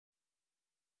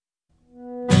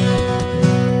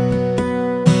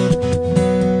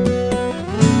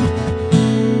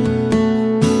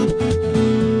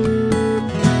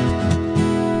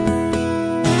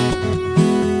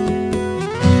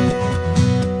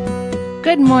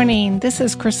Good morning. This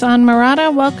is Krisan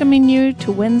Murata welcoming you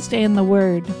to Wednesday in the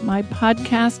Word, my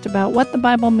podcast about what the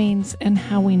Bible means and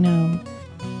how we know.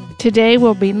 Today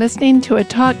we'll be listening to a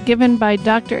talk given by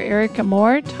Dr. Erica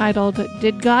Moore titled,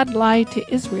 Did God Lie to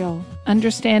Israel?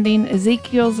 Understanding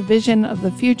Ezekiel's Vision of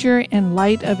the Future in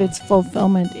Light of Its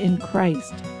Fulfillment in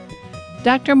Christ.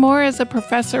 Dr. Moore is a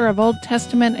professor of Old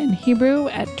Testament and Hebrew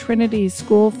at Trinity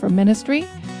School for Ministry.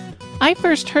 I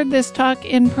first heard this talk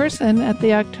in person at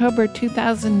the October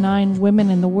 2009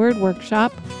 Women in the Word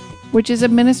workshop, which is a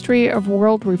ministry of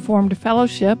World Reformed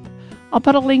Fellowship. I'll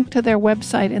put a link to their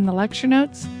website in the lecture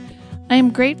notes. I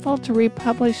am grateful to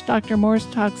republish Dr. Moore's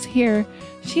talks here.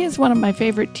 She is one of my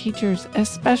favorite teachers,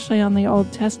 especially on the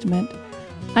Old Testament.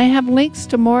 I have links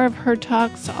to more of her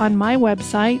talks on my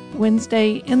website,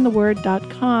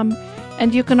 WednesdayInTheWord.com,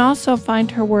 and you can also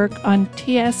find her work on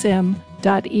tsm.edu.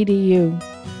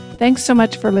 Thanks so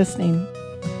much for listening.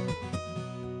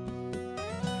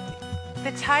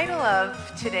 The title of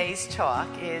today's talk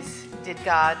is, Did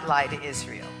God Lie to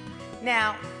Israel?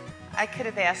 Now, I could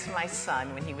have asked my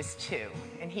son when he was 2,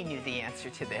 and he knew the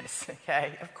answer to this,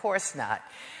 okay? Of course not.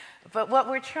 But what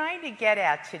we're trying to get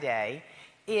at today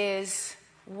is,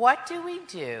 what do we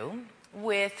do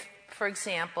with, for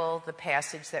example, the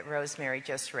passage that Rosemary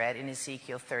just read in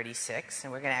Ezekiel 36,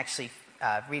 and we're going to actually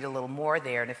read a little more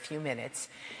there in a few minutes.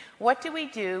 What do we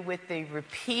do with the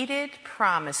repeated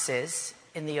promises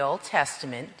in the Old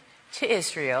Testament to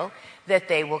Israel that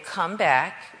they will come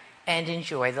back and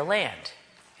enjoy the land?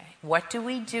 Okay. What do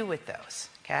we do with those?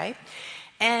 Okay?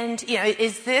 And,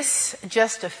 is this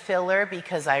just a filler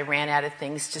because I ran out of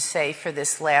things to say for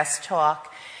this last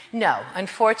talk? No.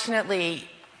 Unfortunately,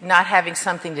 not having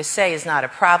something to say is not a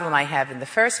problem I have in the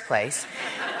first place.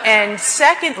 And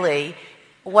secondly,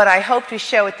 what I hope to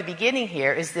show at the beginning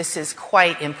here is this is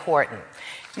quite important.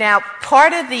 Now,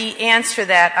 part of the answer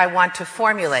that I want to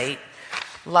formulate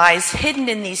lies hidden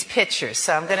in these pictures.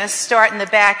 So I'm going to start in the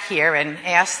back here and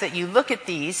ask that you look at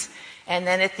these, and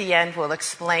then at the end we'll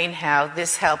explain how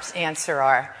this helps answer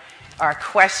our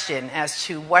question as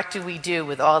to what do we do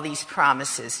with all these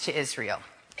promises to Israel.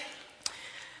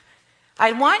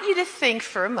 I want you to think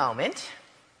for a moment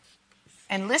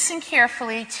and listen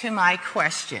carefully to my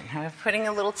question. I'm putting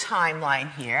a little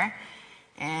timeline here.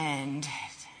 And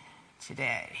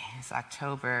today is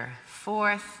October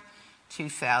 4th,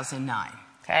 2009.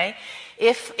 Okay?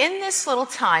 If in this little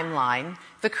timeline,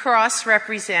 the cross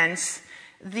represents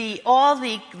all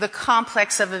the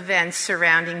complex of events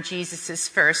surrounding Jesus'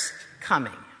 first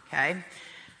coming. Okay?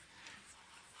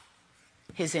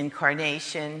 His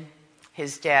incarnation,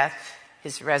 his death,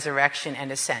 his resurrection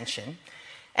and ascension.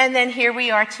 And then here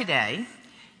we are today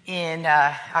in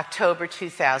October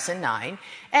 2009,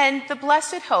 and the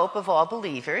blessed hope of all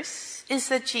believers is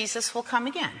that Jesus will come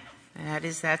again.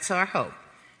 That's our hope,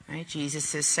 right?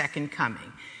 Jesus' second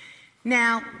coming.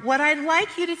 Now, what I'd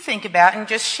like you to think about, and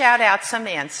just shout out some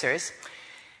answers,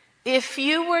 if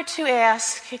you were to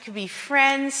ask, it could be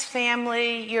friends,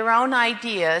 family, your own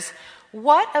ideas,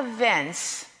 what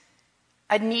events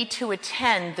need to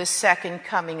attend the second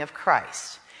coming of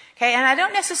Christ? Okay, and I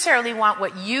don't necessarily want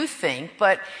what you think,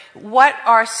 but what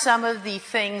are some of the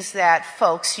things that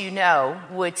folks you know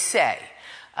would say?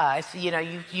 If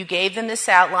you gave them this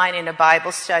outline in a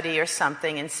Bible study or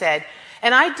something and said,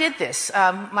 and I did this.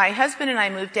 My husband and I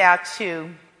moved out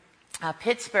to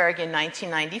Pittsburgh in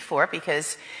 1994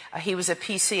 because he was a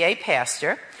PCA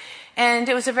pastor, and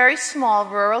it was a very small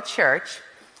rural church,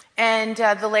 and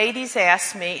the ladies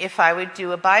asked me if I would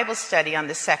do a Bible study on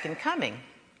the second coming.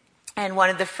 And one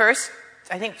of the first,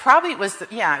 I think probably it was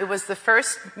the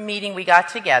first meeting we got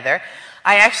together.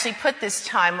 I actually put this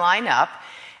timeline up,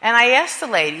 and I asked the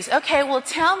ladies, okay, well,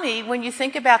 tell me, when you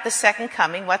think about the second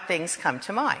coming, what things come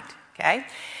to mind, okay?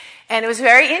 And it was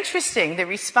very interesting. The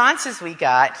responses we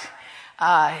got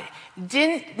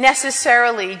didn't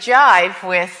necessarily jive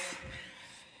with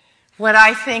what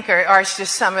I think are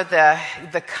just some of the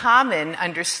common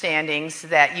understandings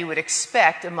that you would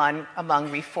expect among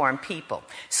Reformed people.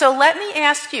 So let me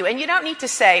ask you, and you don't need to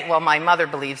say, well, my mother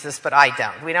believes this, but I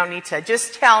don't. We don't need to.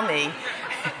 Just tell me.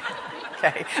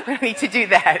 Okay, we don't need to do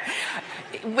that.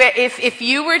 If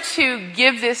you were to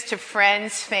give this to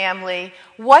friends, family,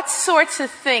 what sorts of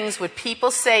things would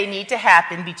people say need to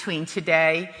happen between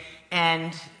today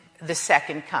and the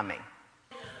second coming?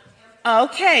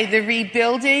 Okay, the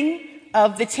rebuilding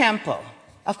of the temple.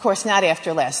 Of course, not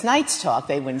after last night's talk,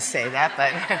 they wouldn't say that,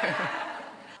 but...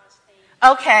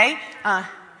 Okay,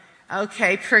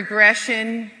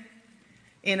 progression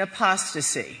in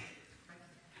apostasy.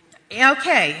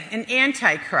 Okay, an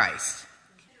antichrist.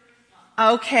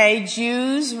 Okay,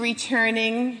 Jews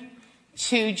returning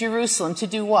to Jerusalem to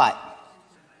do what?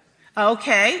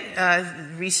 Okay,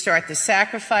 restart the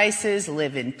sacrifices,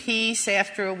 live in peace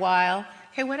after a while.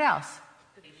 Okay, what else?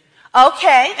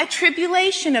 Okay, a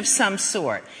tribulation of some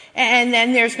sort. And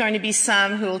then there's going to be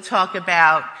some who will talk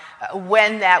about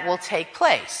when that will take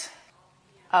place.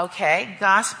 Okay,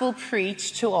 gospel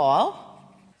preached to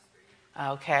all.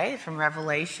 Okay, from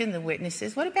Revelation, the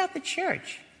witnesses. What about the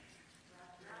church?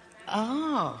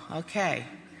 Oh, okay.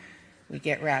 We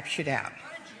get raptured out.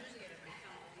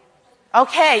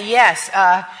 Okay, yes.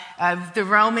 The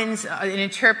Romans, an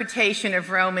interpretation of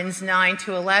Romans 9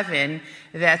 to 11,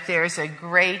 that there's a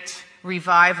great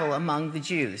revival among the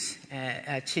Jews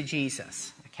to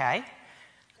Jesus. Okay?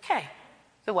 Okay.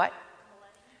 The what?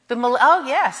 Oh,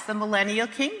 yes, the millennial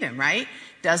kingdom, right?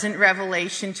 Doesn't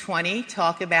Revelation 20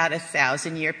 talk about a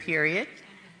 1,000-year period?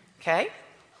 Okay?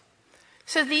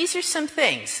 So these are some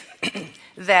things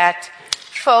that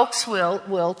folks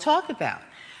will talk about.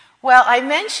 Well, I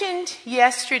mentioned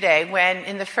yesterday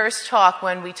in the first talk,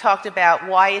 when we talked about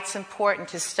why it's important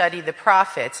to study the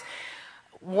prophets,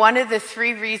 one of the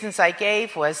 3 reasons I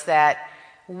gave was that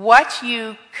what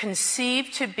you conceive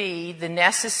to be the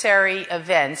necessary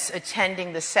events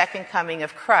attending the second coming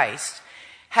of Christ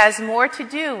has more to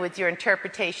do with your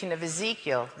interpretation of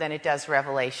Ezekiel than it does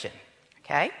Revelation.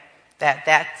 Okay?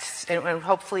 And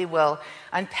hopefully we'll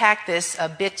unpack this a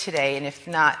bit today, and if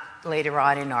not, later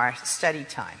on in our study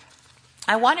time.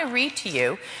 I want to read to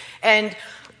you, and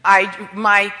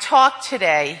my talk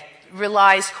today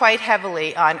relies quite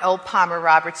heavily on O. Palmer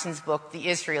Robertson's book, The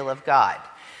Israel of God.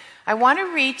 I want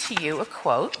to read to you a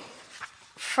quote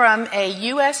from a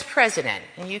U.S. president,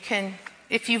 and you can,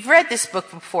 if you've read this book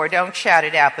before, don't shout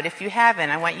it out, but if you haven't,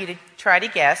 I want you to try to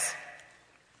guess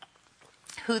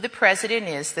who the president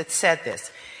is that said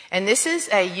this. And this is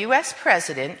a U.S.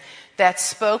 president that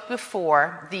spoke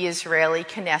before the Israeli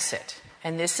Knesset.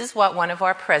 And this is what one of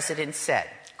our presidents said.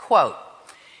 Quote,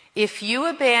 "If you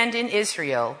abandon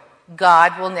Israel,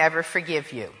 God will never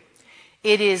forgive you.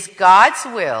 It is God's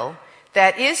will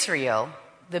that Israel,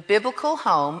 the biblical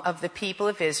home of the people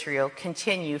of Israel,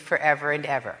 continue forever and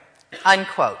ever."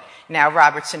 Unquote. Now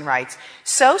Robertson writes,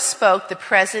 "So spoke the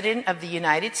President of the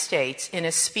United States in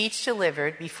a speech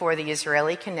delivered before the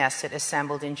Israeli Knesset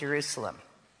assembled in Jerusalem.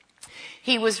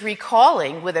 He was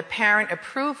recalling with apparent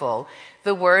approval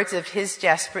the words of his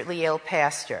desperately ill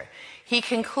pastor. He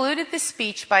concluded the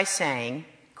speech by saying,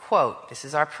 quote," this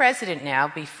is our president now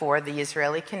before the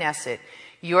Israeli Knesset,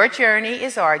 "Your journey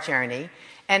is our journey,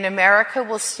 and America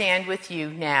will stand with you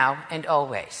now and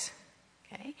always."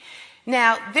 Okay?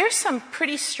 Now, there's some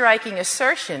pretty striking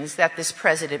assertions that this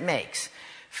president makes.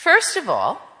 First of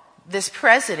all, this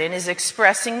president is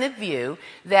expressing the view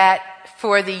that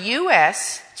for the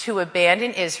U.S. to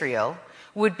abandon Israel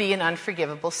would be an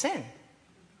unforgivable sin.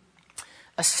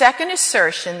 A second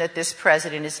assertion that this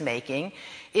president is making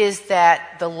is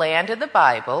that the land of the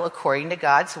Bible, according to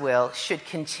God's will, should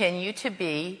continue to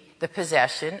be the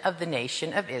possession of the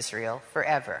nation of Israel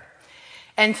forever.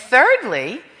 And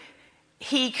thirdly,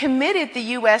 he committed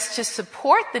the U.S. to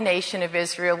support the nation of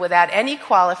Israel without any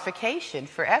qualification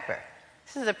forever.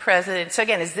 This is a president. So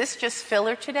again, is this just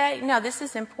filler today? No, this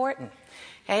is important.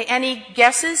 Okay, any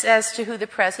guesses as to who the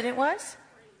president was?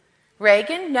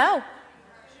 Reagan? No.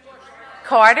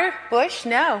 Carter? Bush?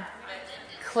 No.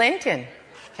 Clinton.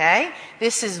 Okay?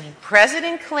 This is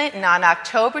President Clinton on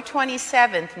October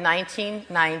 27th,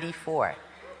 1994.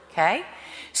 Okay?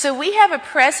 So we have a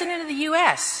president of the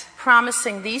U.S.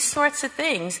 promising these sorts of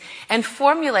things and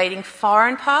formulating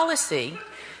foreign policy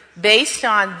based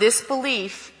on this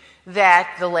belief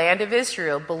that the land of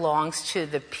Israel belongs to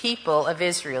the people of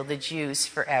Israel, the Jews,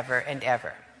 forever and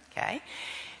ever. Okay?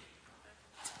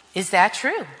 Is that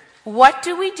true? What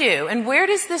do we do? And where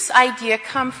does this idea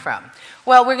come from?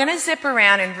 Well, we're going to zip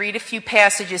around and read a few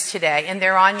passages today, and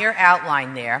they're on your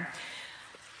outline there.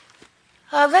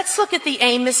 Let's look at the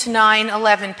Amos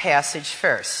 9:11 passage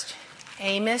first.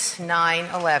 Amos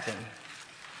 9:11.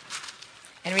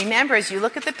 And remember, as you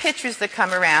look at the pictures that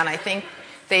come around, I think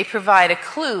they provide a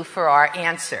clue for our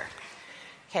answer.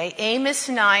 Okay, Amos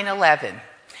 9:11.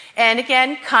 And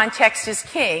again, context is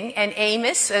king. And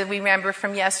Amos, we remember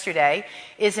from yesterday,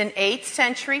 is an 8th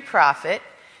century prophet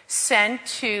sent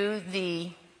to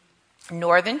the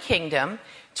northern kingdom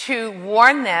to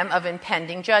warn them of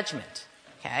impending judgment.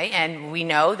 Okay, and we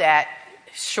know that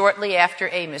shortly after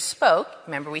Amos spoke,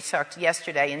 remember we talked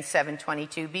yesterday in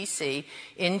 722 BC,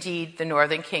 indeed the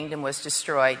northern kingdom was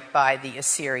destroyed by the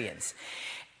Assyrians.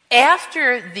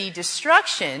 After the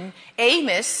destruction,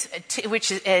 Amos,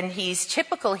 and he's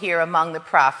typical here among the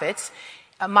prophets,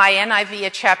 My NIV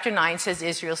at chapter 9 says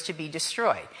Israel's to be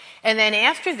destroyed. And then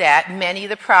after that, many of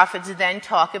the prophets then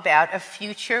talk about a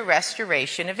future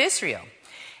restoration of Israel.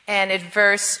 And at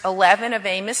verse 11 of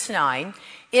Amos 9,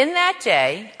 in that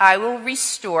day I will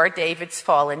restore David's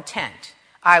fallen tent.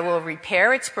 I will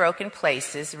repair its broken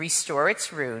places, restore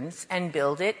its ruins, and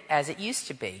build it as it used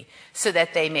to be, so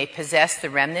that they may possess the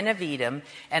remnant of Edom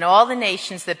and all the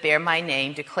nations that bear my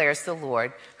name, declares the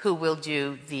Lord, who will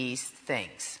do these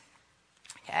things.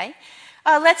 Okay,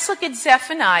 let's look at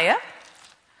Zephaniah.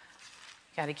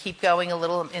 Got to keep going a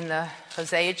little in the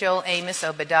Hosea, Joel, Amos,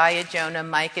 Obadiah, Jonah,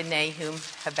 Micah, Nahum,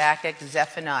 Habakkuk,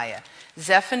 Zephaniah.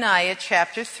 Zephaniah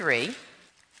chapter 3.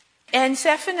 And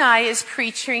Zephaniah is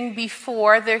preaching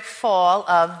before the fall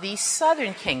of the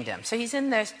southern kingdom. So he's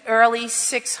in the early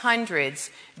 600s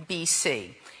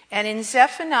BC. And in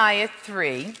Zephaniah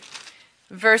 3,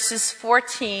 verses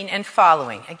 14 and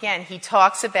following, again, he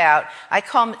talks about, I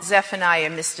call Zephaniah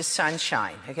Mr.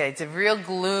 Sunshine. Okay, it's a real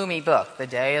gloomy book. The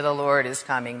day of the Lord is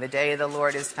coming. The day of the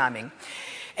Lord is coming.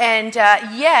 And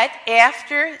yet,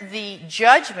 after the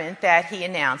judgment that he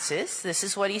announces, this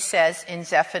is what he says in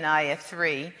Zephaniah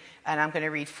 3, and I'm going to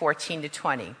read 14 to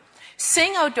 20.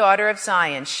 Sing, O daughter of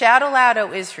Zion. Shout aloud,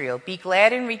 O Israel. Be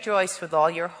glad and rejoice with all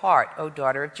your heart, O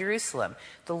daughter of Jerusalem.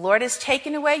 The Lord has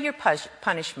taken away your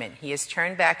punishment. He has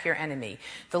turned back your enemy.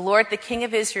 The Lord, the King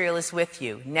of Israel, is with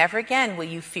you. Never again will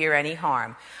you fear any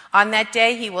harm. On that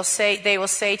day they will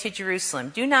say to Jerusalem,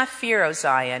 do not fear, O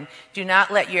Zion. Do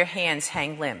not let your hands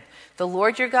hang limp. The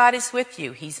Lord your God is with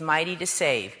you. He's mighty to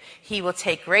save. He will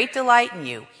take great delight in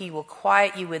you. He will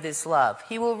quiet you with his love.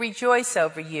 He will rejoice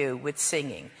over you with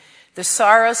singing. The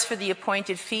sorrows for the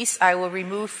appointed feasts I will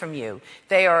remove from you.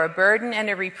 They are a burden and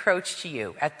a reproach to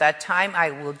you. At that time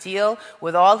I will deal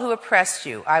with all who oppressed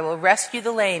you. I will rescue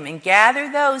the lame and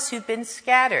gather those who've been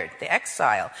scattered, the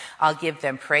exile. I'll give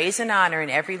them praise and honor in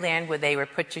every land where they were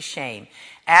put to shame.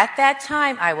 At that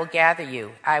time I will gather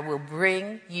you. I will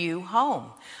bring you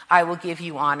home. I will give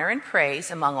you honor and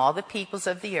praise among all the peoples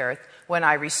of the earth when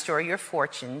I restore your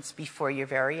fortunes before your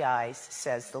very eyes,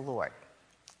 says the Lord.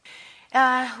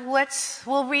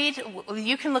 We'll read,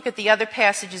 you can look at the other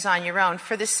passages on your own.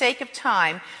 For the sake of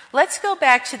time, let's go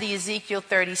back to the Ezekiel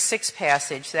 36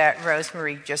 passage that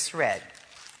Rosemary just read.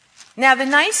 Now, the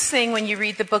nice thing when you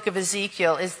read the book of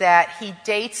Ezekiel is that he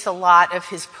dates a lot of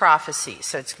his prophecies.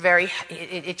 So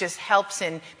it just helps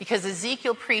because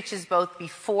Ezekiel preaches both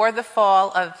before the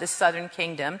fall of the southern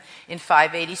kingdom in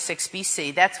 586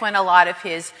 BC. That's when a lot of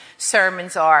his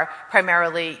sermons are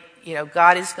primarily,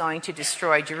 God is going to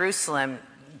destroy Jerusalem.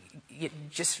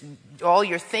 Just all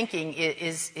your thinking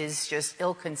is just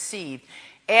ill-conceived.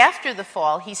 After the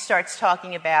fall, he starts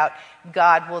talking about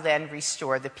God will then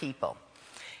restore the people.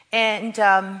 And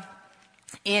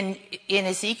in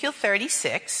Ezekiel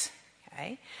 36,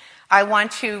 okay, I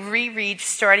want to reread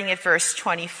starting at verse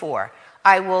 24.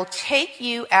 I will take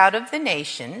you out of the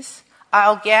nations.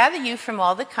 I'll gather you from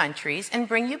all the countries and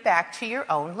bring you back to your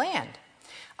own land.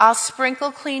 I'll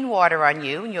sprinkle clean water on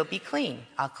you and you'll be clean.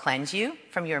 I'll cleanse you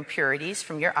from your impurities,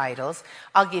 from your idols.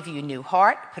 I'll give you a new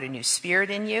heart, put a new spirit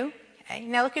in you. Okay?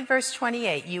 Now look at verse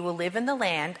 28. You will live in the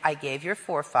land I gave your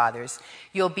forefathers.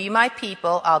 You'll be my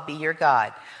people. I'll be your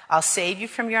God. I'll save you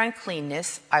from your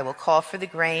uncleanness. I will call for the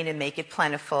grain and make it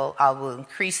plentiful. I will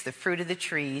increase the fruit of the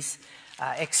trees,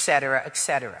 etc.,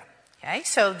 etc. Okay?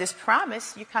 So this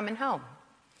promise, you're coming home.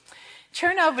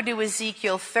 Turn over to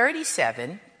Ezekiel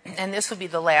 37. And this will be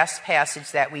the last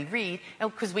passage that we read,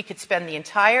 because we could spend the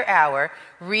entire hour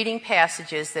reading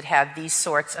passages that have these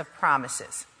sorts of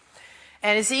promises.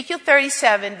 And Ezekiel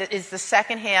 37 is the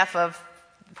second half of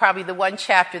probably the one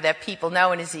chapter that people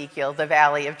know in Ezekiel, the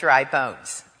Valley of Dry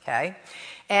Bones. Okay?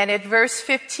 And at verse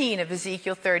 15 of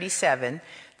Ezekiel 37,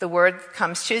 the word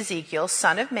comes to Ezekiel,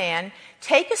 Son of man,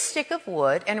 take a stick of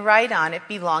wood and write on it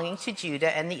belonging to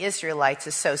Judah and the Israelites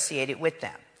associated with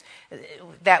them.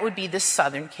 That would be the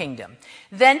southern kingdom.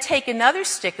 Then take another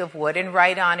stick of wood and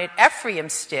write on it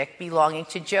Ephraim's stick belonging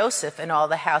to Joseph and all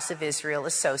the house of Israel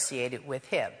associated with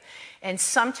him. And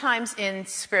sometimes in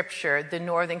Scripture, the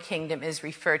northern kingdom is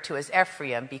referred to as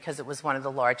Ephraim because it was one of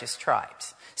the largest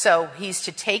tribes. So he's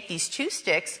to take these two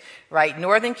sticks, write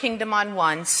northern kingdom on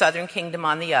one, southern kingdom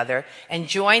on the other, and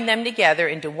join them together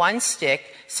into one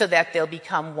stick so that they'll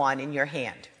become one in your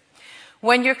hand.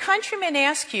 When your countrymen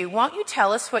ask you, won't you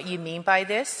tell us what you mean by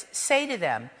this? Say to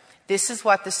them, this is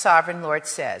what the sovereign Lord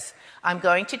says. I'm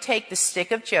going to take the stick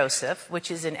of Joseph,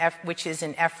 which is in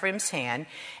Ephraim's hand,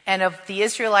 and of the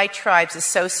Israelite tribes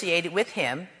associated with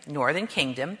him, northern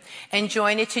kingdom, and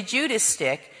join it to Judah's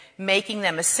stick, making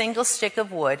them a single stick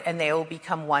of wood, and they will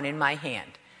become one in my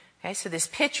hand. Okay, so this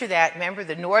picture that, remember,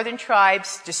 the northern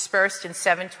tribes dispersed in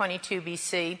 722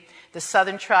 BC, the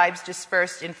southern tribes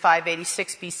dispersed in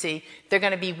 586 BC, they're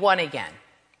going to be one again.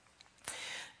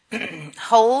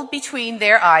 Hold between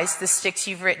their eyes the sticks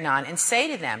you've written on and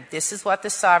say to them, this is what the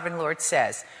sovereign Lord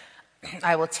says.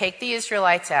 I will take the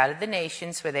Israelites out of the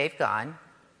nations where they've gone.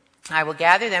 I will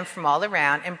gather them from all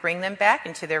around and bring them back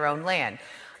into their own land.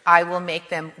 I will make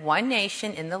them one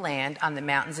nation in the land on the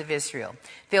mountains of Israel.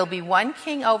 There'll be one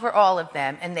king over all of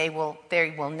them, and there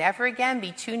will never again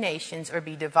be two nations or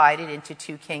be divided into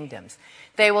two kingdoms.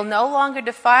 They will no longer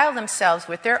defile themselves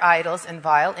with their idols and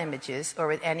vile images or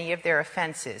with any of their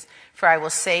offenses, for I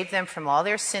will save them from all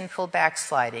their sinful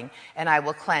backsliding, and I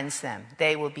will cleanse them.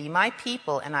 They will be my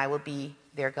people, and I will be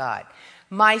their God.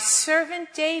 My servant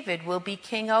David will be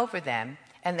king over them,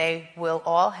 and they will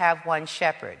all have one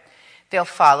shepherd. They'll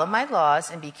follow my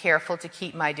laws and be careful to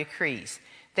keep my decrees.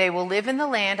 They will live in the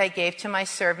land I gave to my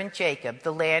servant Jacob,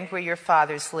 the land where your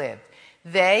fathers lived.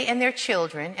 They and their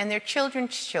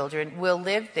children's children will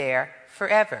live there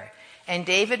forever. And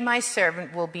David, my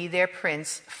servant, will be their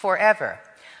prince forever.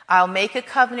 I'll make a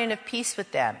covenant of peace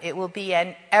with them. It will be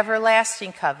an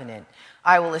everlasting covenant.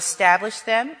 I will establish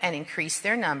them and increase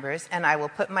their numbers, and I will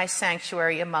put my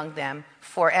sanctuary among them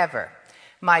forever.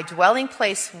 My dwelling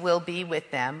place will be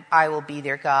with them. I will be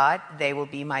their God. They will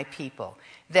be my people.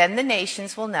 Then the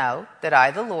nations will know that I,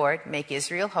 the Lord, make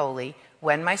Israel holy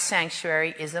when my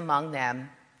sanctuary is among them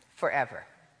forever.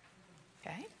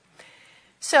 Okay?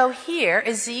 So here,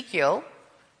 Ezekiel,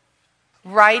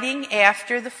 writing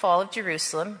after the fall of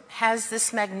Jerusalem, has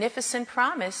this magnificent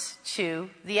promise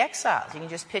to the exiles. You can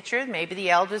just picture it. Maybe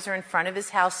the elders are in front of his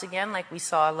house again, like we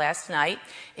saw last night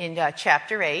in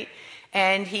chapter 8.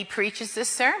 And he preaches this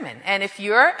sermon. And if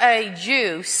you're a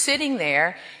Jew sitting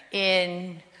there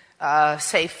in,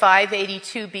 say,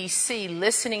 582 BC,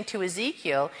 listening to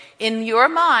Ezekiel, in your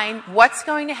mind, what's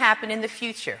going to happen in the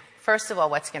future? First of all,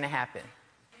 what's going to happen?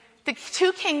 The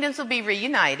two kingdoms will be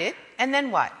reunited, and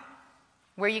then what?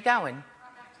 Where are you going?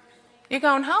 You're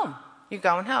going home. You're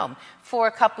going home. For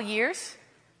a couple years?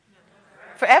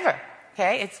 Forever.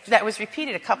 Okay? That was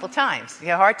repeated a couple times.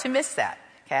 It's hard to miss that.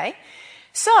 Okay?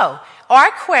 So, our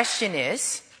question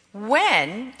is,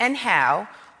 when and how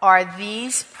are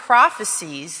these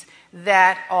prophecies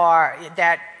that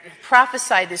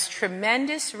prophesy this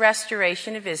tremendous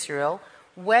restoration of Israel,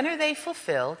 when are they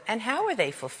fulfilled and how are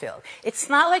they fulfilled? It's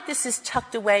not like this is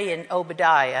tucked away in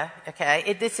Obadiah,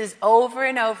 okay? This is over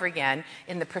and over again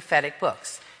in the prophetic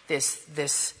books.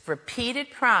 This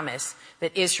repeated promise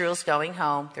that Israel's going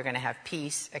home, they're going to have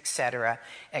peace, etc.,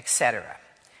 etc.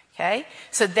 Okay?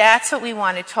 So that's what we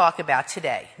want to talk about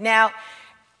today. Now,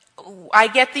 I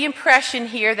get the impression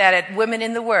here that at Women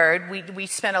in the Word, we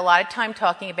spend a lot of time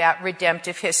talking about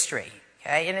redemptive history,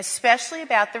 okay? And especially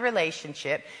about the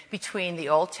relationship between the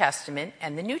Old Testament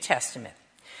and the New Testament.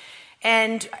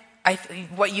 And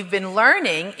what you've been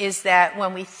learning is that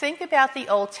when we think about the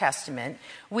Old Testament,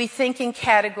 we think in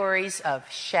categories of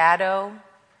shadow,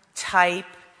 type,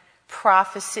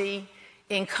 prophecy,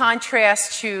 in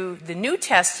contrast to the New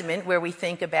Testament, where we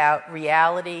think about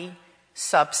reality,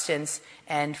 substance,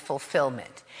 and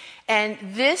fulfillment. And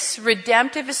this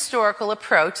redemptive historical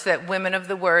approach that Women of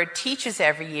the Word teaches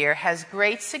every year has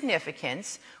great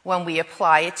significance when we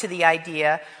apply it to the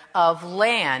idea of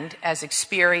land as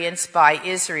experienced by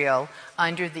Israel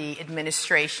under the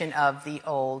administration of the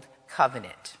Old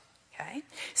Covenant. Okay?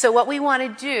 So what we want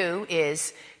to do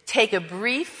is take a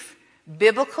brief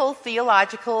biblical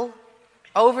theological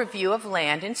overview of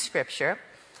land in Scripture,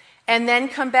 and then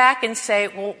come back and say,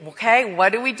 well, okay,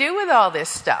 what do we do with all this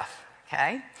stuff?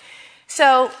 Okay?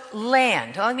 So,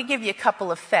 land. Let me give you a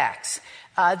couple of facts.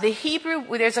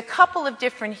 There's a couple of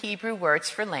different Hebrew words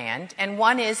for land, and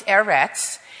one is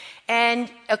eretz, and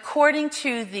according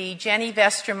to the Jenny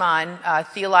Vesterman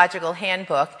Theological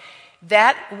Handbook,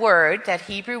 that word, that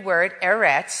Hebrew word,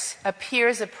 eretz,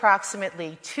 appears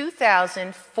approximately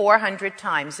 2,400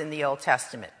 times in the Old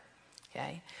Testament.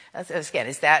 Okay? Again,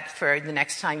 is that for the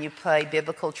next time you play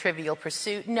Biblical Trivial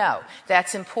Pursuit? No.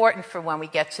 That's important for when we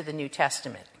get to the New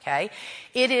Testament. Okay?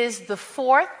 It is the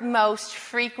fourth most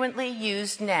frequently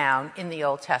used noun in the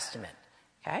Old Testament.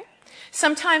 Okay?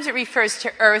 Sometimes it refers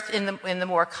to earth in the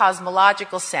more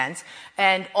cosmological sense,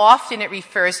 and often it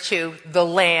refers to the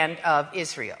land of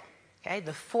Israel. Okay?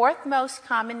 The fourth most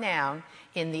common noun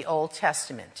in the Old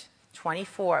Testament.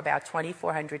 About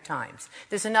 2,400 times.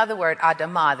 There's another word,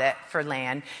 Adamah, for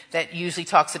land, that usually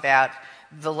talks about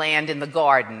the land in the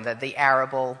garden, the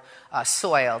arable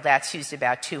soil. That's used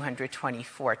about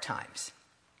 224 times.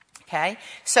 Okay?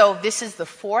 So this is the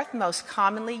fourth most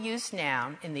commonly used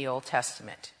noun in the Old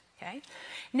Testament. Okay?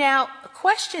 Now, a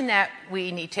question that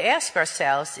we need to ask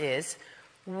ourselves is,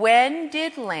 when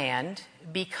did land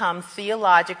become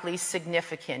theologically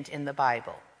significant in the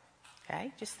Bible?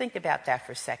 Okay? Just think about that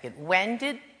for a second. When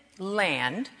did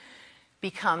land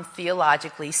become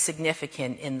theologically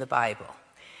significant in the Bible?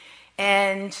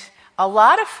 And a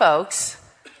lot of folks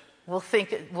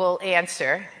will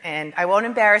answer, and I won't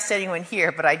embarrass anyone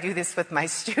here, but I do this with my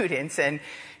students, and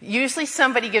usually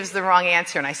somebody gives the wrong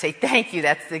answer, and I say, thank you,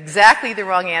 that's exactly the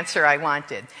wrong answer I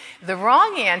wanted. The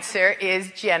wrong answer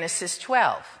is Genesis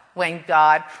 12, when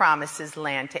God promises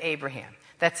land to Abraham.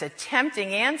 That's a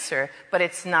tempting answer, but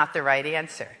it's not the right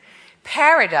answer.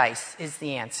 Paradise is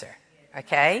the answer,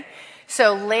 okay?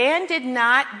 So land did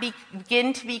not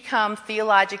begin to become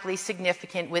theologically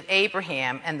significant with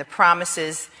Abraham and the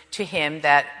promises to him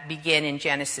that begin in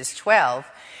Genesis 12.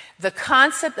 The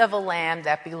concept of a land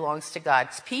that belongs to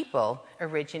God's people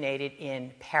originated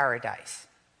in paradise.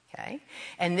 Okay?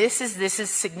 And this is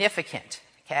significant.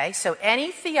 Okay? So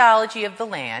any theology of the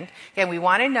land, again, we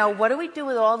want to know, what do we do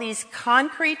with all these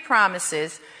concrete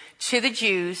promises to the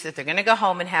Jews that they're going to go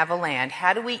home and have a land?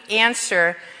 How do we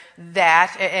answer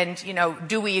that? And,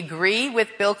 do we agree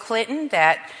with Bill Clinton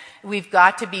that we've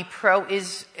got to be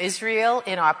pro-Israel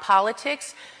in our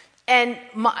politics? And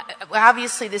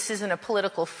obviously this isn't a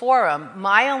political forum.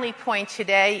 My only point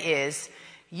today is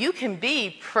you can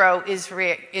be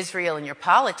pro-Israel in your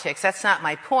politics. That's not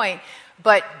my point.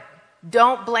 But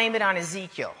don't blame it on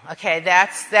Ezekiel, okay?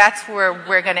 That's where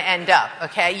we're going to end up,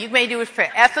 okay? You may do it for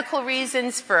ethical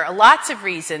reasons, for lots of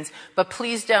reasons, but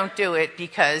please don't do it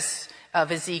because of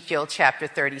Ezekiel chapter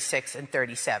 36 and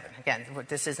 37. Again,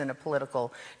 this isn't a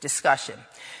political discussion.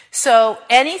 So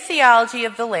any theology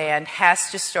of the land has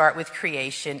to start with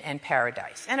creation and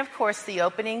paradise. And of course, the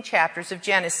opening chapters of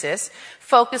Genesis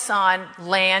focus on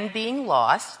land being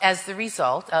lost as the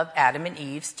result of Adam and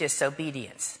Eve's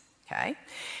disobedience. Okay?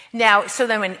 Now, so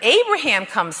then when Abraham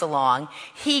comes along,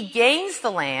 he gains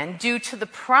the land due to the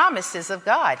promises of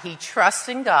God. He trusts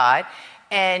in God,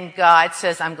 and God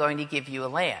says, I'm going to give you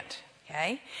a land.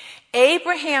 Okay?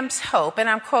 Abraham's hope, and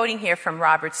I'm quoting here from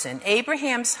Robertson,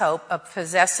 Abraham's hope of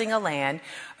possessing a land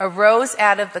arose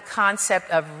out of the concept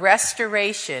of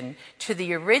restoration to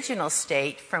the original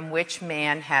state from which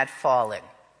man had fallen.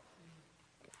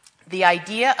 The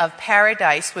idea of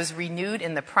paradise was renewed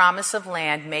in the promise of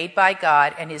land made by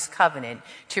God and his covenant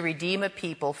to redeem a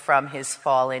people from his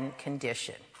fallen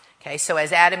condition. Okay, so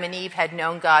as Adam and Eve had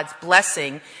known God's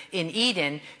blessing in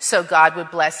Eden, so God would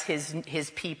bless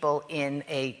his people in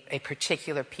a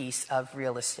particular piece of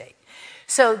real estate.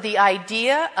 So the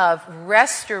idea of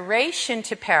restoration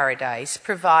to paradise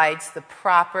provides the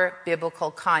proper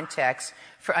biblical context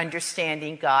for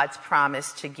understanding God's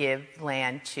promise to give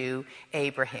land to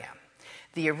Abraham.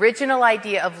 The original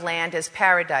idea of land as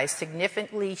paradise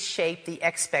significantly shaped the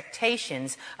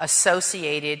expectations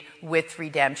associated with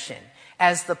redemption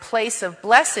as the place of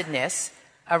blessedness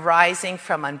arising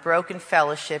from unbroken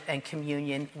fellowship and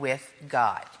communion with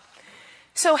God.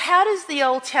 So how does the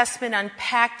Old Testament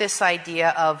unpack this idea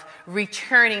of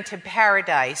returning to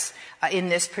paradise in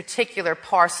this particular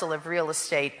parcel of real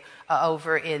estate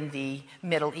over in the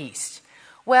Middle East?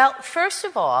 Well, first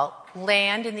of all,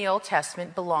 land in the Old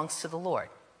Testament belongs to the Lord.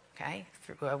 Okay?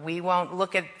 We won't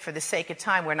look at, for the sake of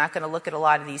time, we're not going to look at a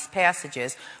lot of these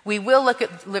passages. We will look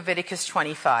at Leviticus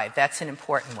 25. That's an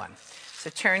important one. So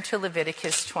turn to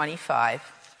Leviticus 25.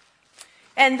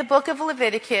 And the book of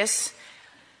Leviticus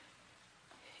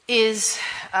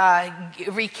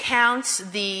recounts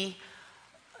the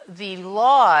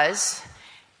laws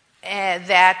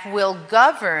that will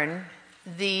govern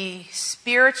the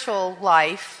spiritual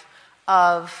life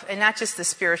of, and not just the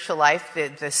spiritual life,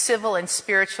 the civil and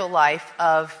spiritual life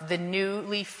of the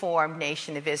newly formed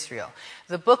nation of Israel.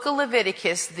 The book of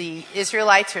Leviticus, the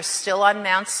Israelites are still on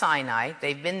Mount Sinai.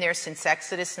 They've been there since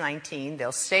Exodus 19.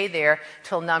 They'll stay there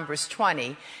till Numbers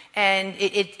 20. And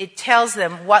it tells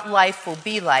them what life will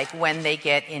be like when they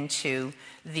get into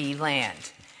the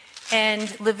land.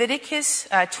 And Leviticus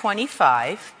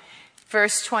 25,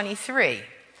 verse 23.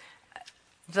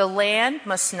 The land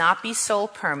must not be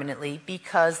sold permanently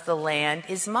because the land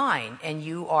is mine and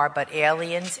you are but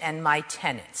aliens and my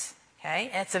tenants. Okay?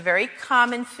 And it's a very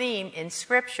common theme in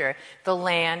Scripture. The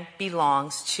land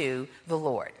belongs to the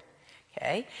Lord.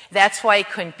 Okay? That's why it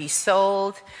couldn't be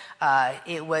sold.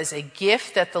 It was a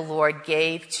gift that the Lord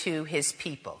gave to his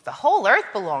people. The whole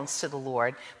earth belongs to the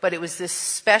Lord, but it was this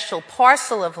special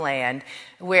parcel of land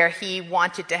where he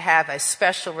wanted to have a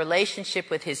special relationship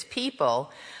with his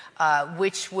people,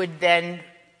 which would then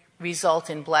result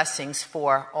in blessings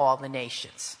for all the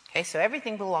nations. Okay, so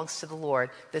everything belongs to the Lord.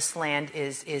 This land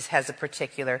has a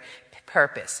particular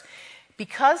purpose.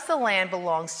 Because the land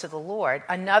belongs to the Lord,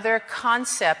 another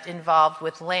concept involved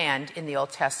with land in the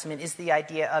Old Testament is the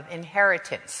idea of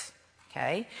inheritance,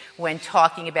 okay, when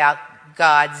talking about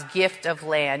God's gift of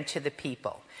land to the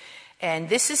people. And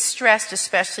this is stressed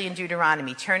especially in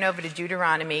Deuteronomy. Turn over to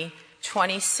Deuteronomy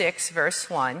 26, verse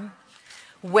 1.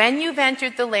 When you've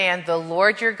entered the land the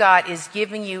Lord your God is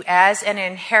giving you as an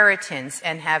inheritance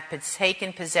and have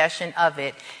taken possession of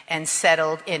it and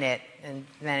settled in it. And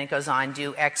then it goes on,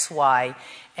 do X, Y,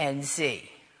 and Z.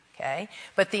 Okay?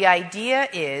 But the idea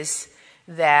is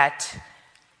that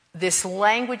this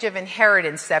language of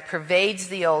inheritance that pervades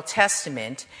the Old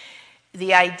Testament,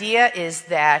 the idea is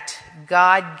that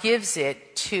God gives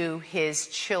it to his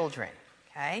children.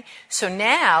 Okay? So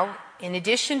now, in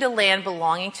addition to land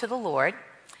belonging to the Lord,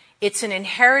 it's an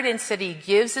inheritance that he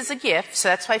gives as a gift. So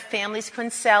that's why families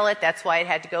couldn't sell it. That's why it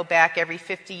had to go back every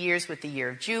 50 years with the year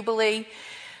of Jubilee.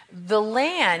 The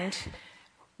land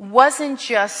wasn't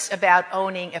just about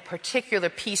owning a particular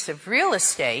piece of real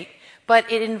estate, but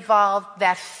it involved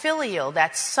that filial,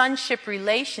 that sonship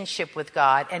relationship with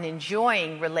God and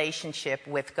enjoying relationship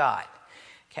with God.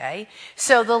 Okay?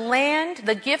 So the land,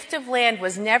 the gift of land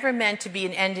was never meant to be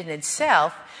an end in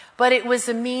itself, but it was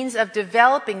a means of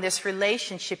developing this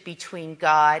relationship between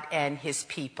God and his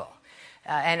people.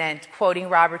 And quoting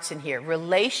Robertson here,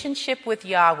 relationship with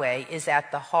Yahweh is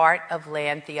at the heart of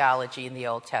land theology in the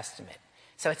Old Testament.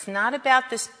 So it's not about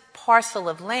this parcel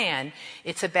of land,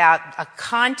 it's about a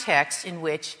context in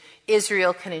which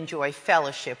Israel can enjoy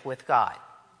fellowship with God.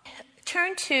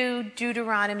 Turn to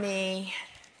Deuteronomy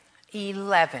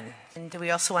 11, and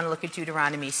we also want to look at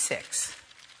Deuteronomy 6.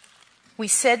 We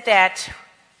said that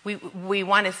we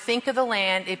want to think of the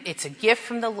land, it's a gift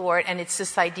from the Lord, and it's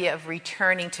this idea of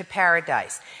returning to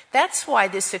paradise. That's why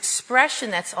this expression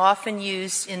that's often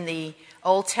used in the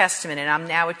Old Testament, and I'm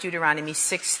now at Deuteronomy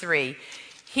 6:3,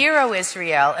 hear, O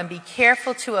Israel, and be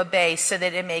careful to obey so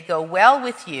that it may go well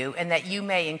with you and that you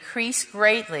may increase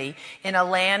greatly in a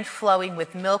land flowing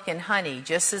with milk and honey,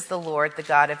 just as the Lord, the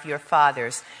God of your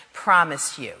fathers,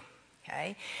 promised you.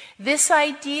 Okay? This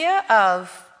idea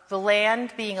of the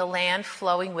land being a land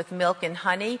flowing with milk and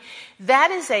honey,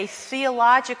 that is a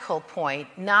theological point,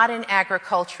 not an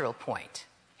agricultural point.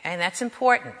 Okay? And that's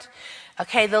important.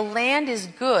 Okay, the land is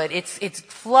good. It's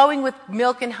flowing with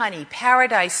milk and honey,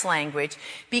 paradise language,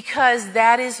 because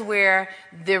that is where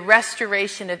the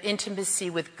restoration of intimacy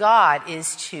with God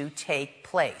is to take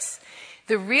place.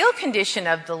 The real condition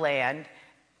of the land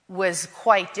was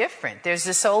quite different. There's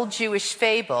this old Jewish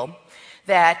fable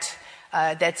that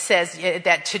says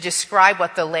that to describe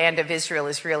what the land of Israel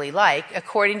is really like.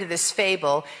 According to this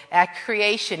fable, at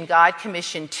creation, God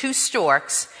commissioned 2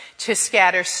 storks to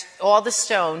scatter all the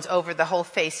stones over the whole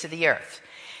face of the earth.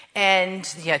 And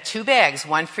 2 bags,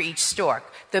 one for each stork.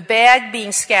 The bag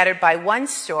being scattered by one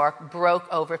stork broke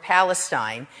over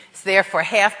Palestine. So therefore,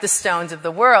 half the stones of the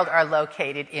world are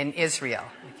located in Israel.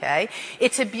 Okay?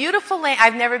 It's a beautiful land.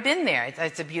 I've never been there.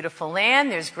 It's a beautiful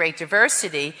land. There's great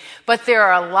diversity. But there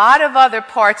are a lot of other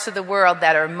parts of the world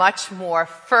that are much more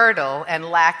fertile and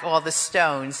lack all the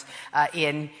stones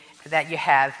that you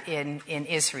have in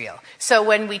Israel. So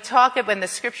when the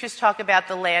scriptures talk about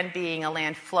the land being a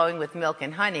land flowing with milk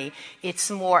and honey, it's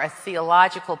more a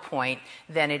theological point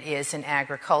than it is an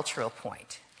agricultural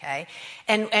point. Okay?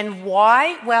 And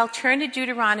why? Well, turn to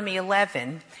Deuteronomy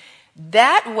 11.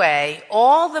 That way,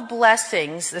 all the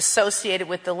blessings associated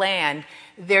with the land,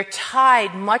 they're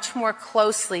tied much more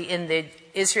closely in the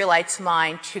Israelites'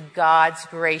 mind to God's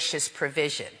gracious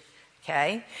provision.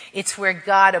 Okay? It's where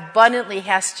God abundantly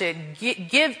has to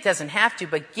give, doesn't have to,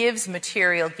 but gives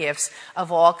material gifts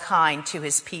of all kind to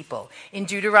his people. In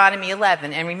Deuteronomy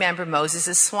 11, and remember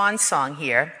Moses' swan song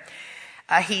here,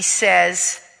 he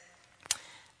says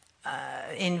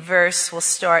we'll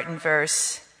start in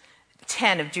verse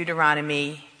 10 of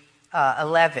Deuteronomy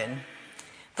 11.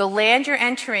 The land you're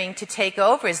entering to take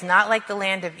over is not like the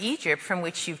land of Egypt from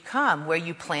which you've come, where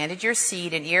you planted your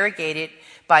seed and irrigated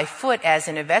by foot as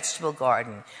in a vegetable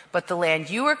garden. But the land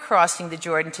you are crossing the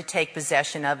Jordan to take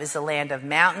possession of is a land of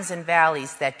mountains and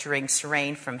valleys that drinks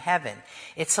rain from heaven.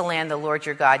 It's a land the Lord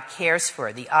your God cares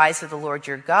for. The eyes of the Lord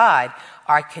your God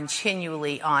are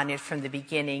continually on it from the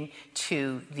beginning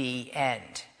to the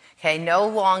end. Okay, no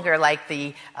longer like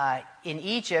in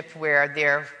Egypt where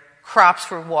their crops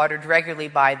were watered regularly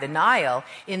by the Nile.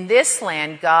 In this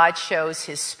land, God shows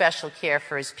his special care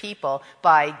for his people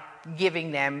by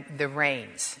giving them the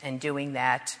rains and doing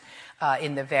that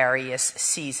in the various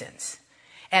seasons.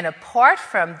 And apart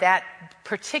from that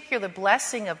particular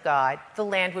blessing of God, the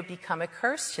land would become a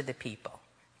curse to the people.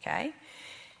 Okay?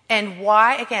 And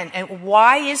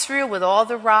why Israel with all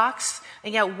the rocks?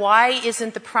 Again, why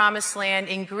isn't the promised land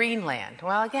in Greenland?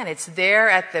 Well, again, it's there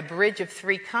at the bridge of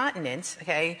 3 continents,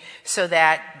 okay, so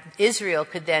that Israel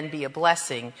could then be a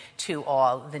blessing to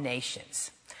all the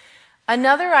nations.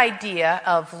 Another idea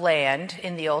of land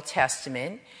in the Old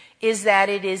Testament is that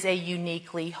it is a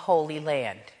uniquely holy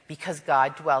land because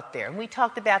God dwelt there. And we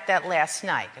talked about that last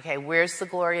night. Okay, where's the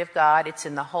glory of God? It's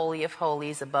in the Holy of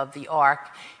Holies above the Ark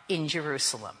in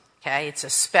Jerusalem. Okay, it's a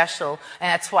special,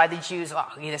 and that's why the Jews,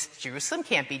 Jerusalem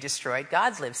can't be destroyed.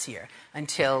 God lives here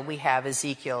until we have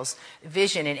Ezekiel's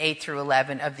vision in 8 through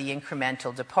 11 of the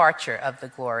incremental departure of the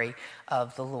glory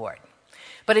of the Lord.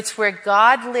 But it's where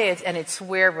God lives, and it's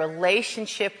where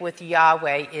relationship with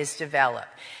Yahweh is developed.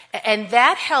 And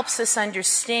that helps us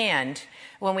understand,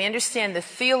 when we understand the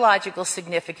theological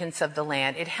significance of the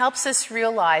land, it helps us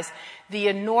realize the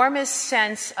enormous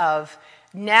sense of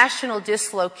national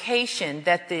dislocation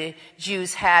that the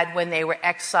Jews had when they were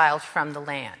exiled from the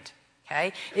land.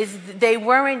 Okay? They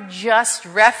weren't just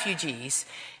refugees.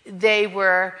 They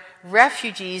were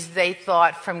refugees, they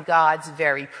thought, from God's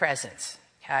very presence.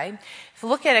 Okay? If we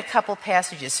look at a couple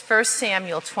passages, 1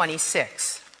 Samuel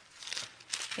 26.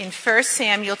 In 1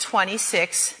 Samuel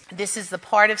 26, this is the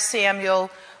part of Samuel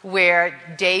where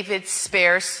David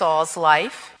spares Saul's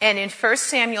life. And in 1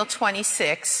 Samuel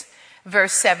 26,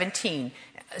 verse 17,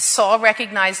 Saul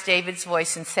recognized David's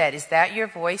voice and said, "Is that your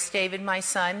voice, David, my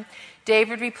son?"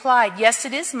 David replied, "Yes,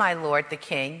 it is, my lord, the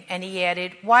king." And he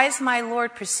added, "Why is my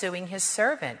lord pursuing his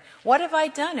servant? What have I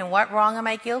done and what wrong am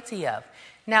I guilty of?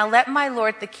 Now let my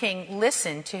lord, the king,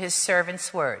 listen to his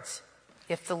servant's words.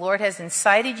 If the Lord has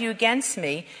incited you against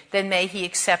me, then may he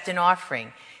accept an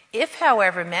offering. If,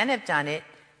 however, men have done it,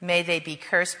 may they be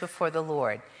cursed before the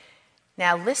Lord."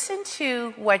 Now listen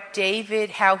to what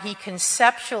David, how he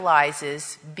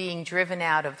conceptualizes being driven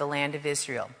out of the land of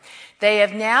Israel. "They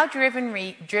have now driven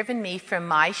me from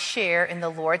my share in the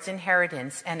Lord's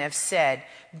inheritance and have said,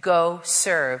 'Go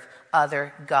serve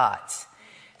other gods.'"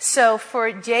 So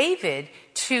for David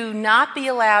to not be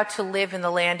allowed to live in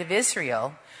the land of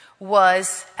Israel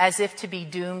was as if to be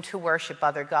doomed to worship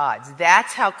other gods.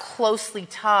 That's how closely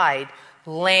tied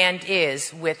land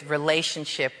is with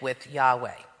relationship with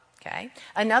Yahweh. Okay?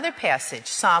 Another passage,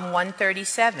 Psalm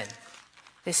 137.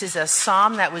 This is a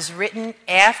psalm that was written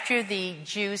after the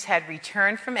Jews had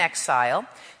returned from exile.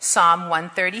 Psalm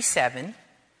 137.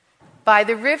 "By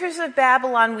the rivers of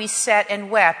Babylon we sat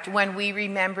and wept when we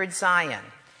remembered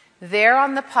Zion. There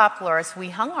on the poplars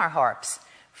we hung our harps,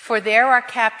 for there our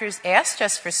captors asked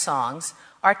us for songs.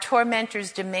 Our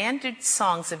tormentors demanded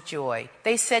songs of joy.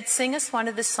 They said, 'Sing us one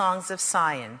of the songs of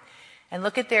Sion.'" And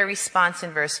look at their response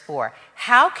in verse 4.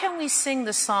 "How can we sing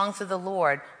the songs of the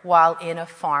Lord while in a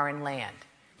foreign land?"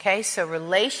 Okay, so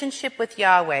relationship with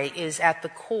Yahweh is at the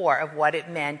core of what it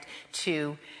meant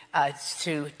to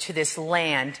this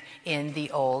land in the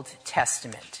Old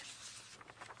Testament.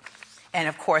 And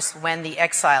of course, when the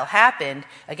exile happened,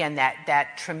 again,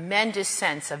 that tremendous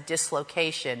sense of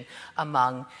dislocation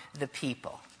among the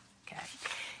people.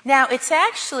 Now, it's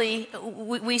actually,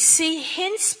 we see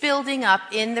hints building up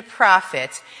in the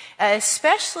prophets,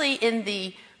 especially in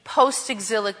the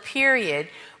post-exilic period.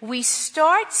 We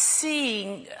start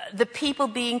seeing the people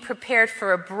being prepared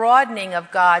for a broadening of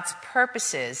God's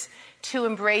purposes to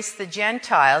embrace the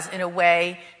Gentiles in a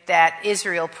way that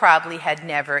Israel probably had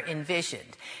never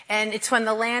envisioned. And it's when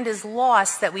the land is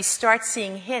lost that we start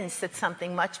seeing hints that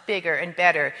something much bigger and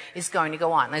better is going to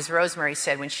go on. As Rosemary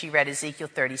said when she read Ezekiel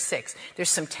 36, there's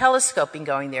some telescoping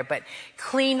going there, but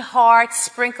clean hearts,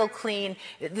 sprinkle clean,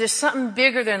 there's something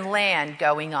bigger than land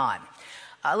going on.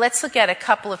 Let's look at a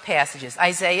couple of passages.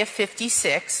 Isaiah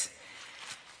 56.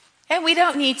 And we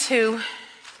don't need to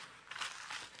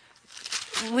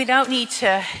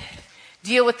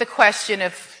deal with the question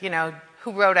of,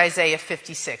 who wrote Isaiah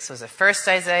 56? Was it first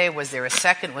Isaiah? Was there a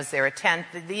second? Was there a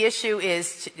 10th? The issue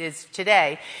is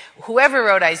today, whoever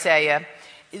wrote Isaiah,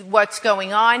 what's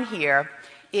going on here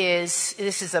is,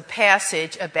 this is a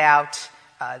passage about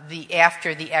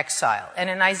after the exile. And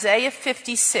in Isaiah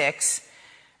 56,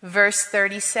 verse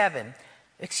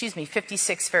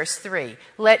 56 verse 3,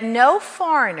 "Let no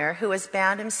foreigner who has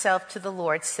bound himself to the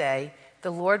Lord say,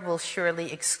 'The Lord will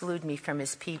surely exclude me from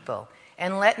his people.'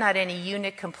 And let not any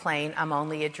eunuch complain, 'I'm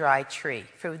only a dry tree.'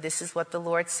 For this is what the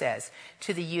Lord says,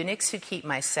 'To the eunuchs who keep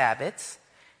my Sabbaths,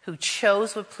 who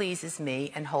chose what pleases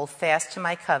me and hold fast to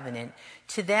my covenant,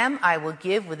 to them I will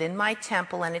give within my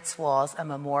temple and its walls a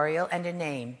memorial and a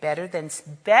name better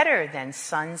than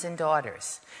sons and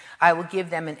daughters. I will give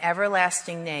them an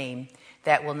everlasting name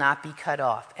that will not be cut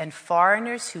off. And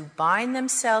foreigners who bind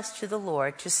themselves to the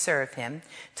Lord to serve him,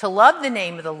 to love the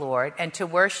name of the Lord and to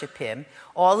worship him,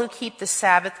 all who keep the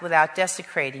Sabbath without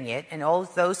desecrating it, and all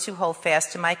those who hold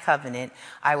fast to my covenant,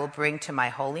 I will bring to my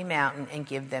holy mountain and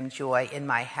give them joy in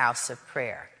my house of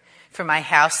prayer. For my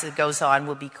house, that goes on,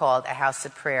 will be called a house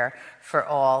of prayer for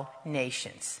all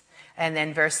nations. And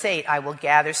then verse 8, I will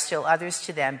gather still others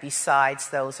to them besides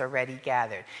those already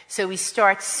gathered. So we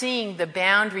start seeing the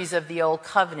boundaries of the old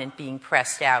covenant being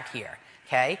pressed out here.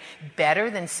 Okay?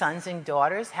 Better than sons and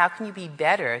daughters? How can you be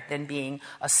better than being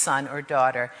a son or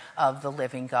daughter of the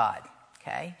living God?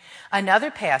 Okay? Another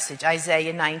passage,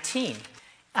 Isaiah 19.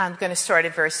 I'm going to start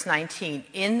at verse 19.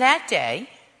 In that day,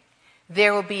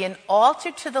 there will be an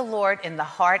altar to the Lord in the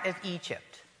heart of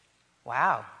Egypt.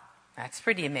 Wow. That's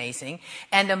pretty amazing.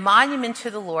 And a monument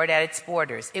to the Lord at its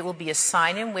borders. It will be a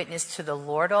sign and witness to the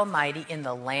Lord Almighty in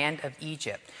the land of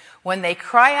Egypt. When they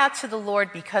cry out to the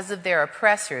Lord because of their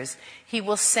oppressors, he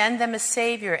will send them a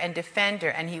savior and defender,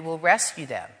 and he will rescue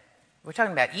them. We're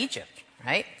talking about Egypt,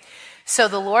 right? So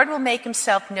the Lord will make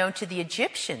himself known to the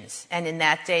Egyptians, and in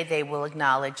that day they will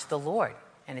acknowledge the Lord.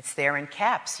 And it's there in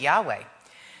caps, Yahweh.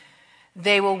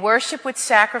 They will worship with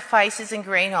sacrifices and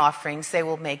grain offerings. They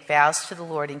will make vows to the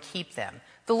Lord and keep them.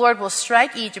 The Lord will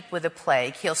strike Egypt with a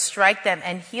plague. He'll strike them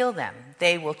and heal them.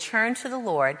 They will turn to the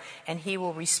Lord, and he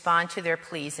will respond to their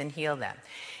pleas and heal them.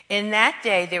 In that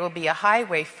day, there will be a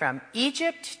highway from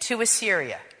Egypt to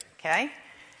Assyria. Okay?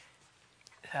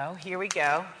 So here we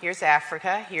go. Here's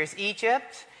Africa. Here's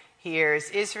Egypt. Here's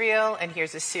Israel. And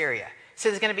here's Assyria. So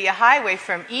there's going to be a highway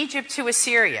from Egypt to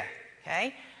Assyria.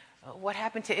 Okay? What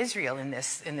happened to Israel in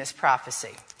this prophecy?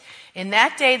 In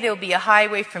that day, there will be a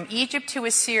highway from Egypt to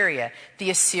Assyria. The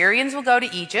Assyrians will go to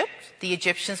Egypt. The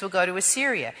Egyptians will go to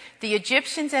Assyria. The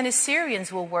Egyptians and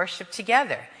Assyrians will worship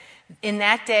together. In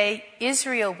that day,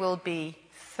 Israel will be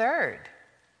third.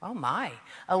 Oh my.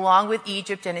 Along with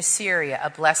Egypt and Assyria,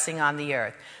 a blessing on the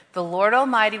earth. The Lord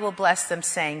Almighty will bless them,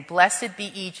 saying, Blessed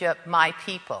be Egypt, my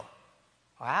people.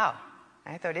 Wow.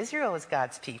 I thought Israel was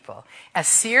God's people.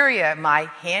 Assyria, my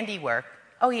handiwork.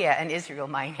 Oh yeah, and Israel,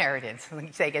 my inheritance.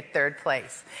 They get third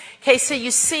place. Okay, so you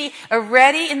see,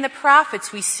 already in the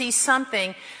prophets, we see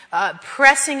something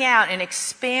pressing out and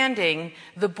expanding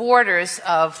the borders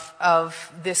of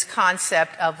this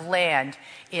concept of land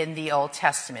in the Old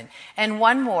Testament. And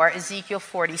one more, Ezekiel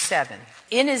 47.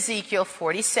 In Ezekiel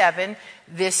 47,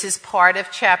 this is part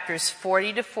of chapters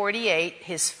 40 to 48,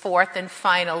 his fourth and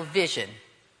final vision.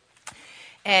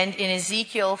 And in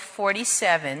Ezekiel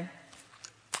 47,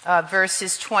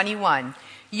 verses 21,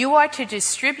 you are to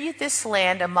distribute this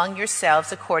land among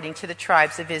yourselves according to the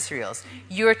tribes of Israel.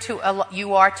 You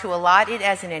are to allot it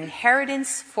as an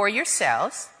inheritance for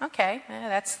yourselves. Okay,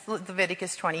 that's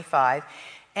Leviticus 25.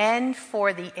 And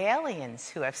for the aliens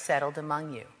who have settled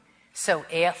among you. So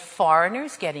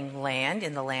foreigners getting land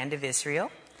in the land of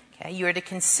Israel. Okay, you are to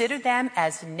consider them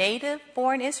as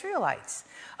native-born Israelites.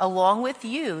 Along with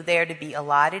you, they are to be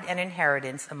allotted an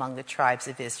inheritance among the tribes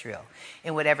of Israel.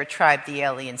 In whatever tribe the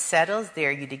alien settles,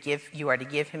 there you are to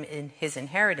give him his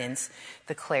inheritance,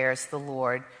 declares the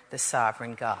Lord, the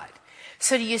sovereign God.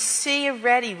 So do you see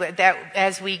already that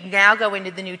as we now go into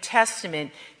the New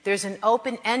Testament, there's an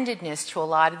open-endedness to a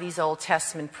lot of these Old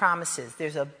Testament promises.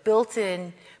 There's a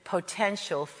built-in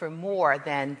potential for more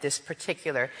than this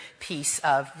particular piece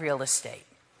of real estate.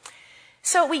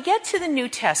 So we get to the New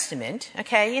Testament,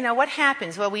 okay, what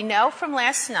happens? Well, we know from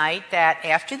last night that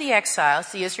after the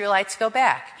exiles, the Israelites go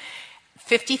back.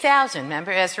 50,000,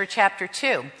 remember Ezra chapter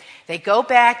 2. They go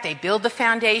back, they build the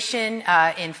foundation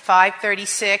in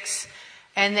 536,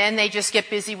 and then they just get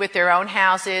busy with their own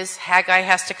houses. Haggai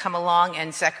has to come along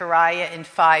and Zechariah in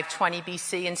 520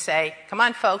 BC and say, come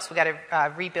on folks, we've got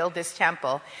to rebuild this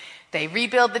temple. They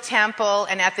rebuild the temple,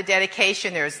 and at the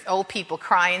dedication, there's old people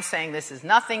crying, saying this is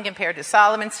nothing compared to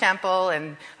Solomon's temple,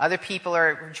 and other people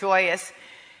are joyous.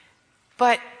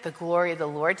 But the glory of the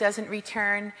Lord doesn't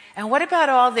return. And what about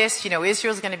all this?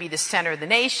 Israel's going to be the center of the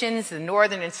nations. The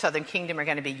northern and southern kingdom are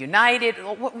going to be united.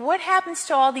 What happens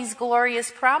to all these glorious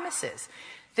promises?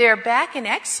 They're back in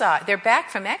exile. They're back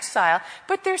from exile,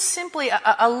 but they're simply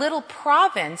a little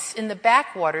province in the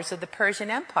backwaters of the Persian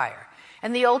Empire.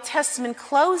 And the Old Testament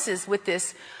closes with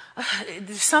this,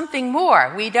 something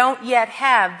more. We don't yet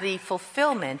have the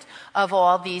fulfillment of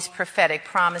all these prophetic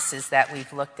promises that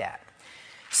we've looked at.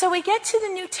 So we get to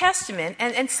the New Testament,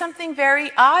 and something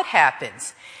very odd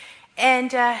happens.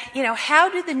 And, how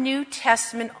do the New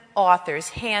Testament authors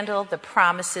handle the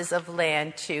promises of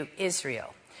land to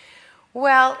Israel?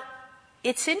 Well,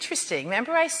 it's interesting.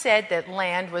 Remember I said that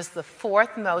land was the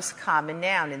fourth most common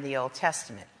noun in the Old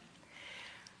Testament.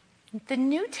 The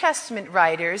New Testament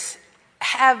writers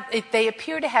they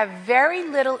appear to have very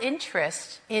little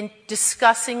interest in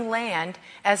discussing land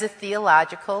as a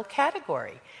theological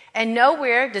category. And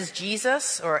nowhere does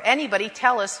Jesus or anybody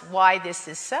tell us why this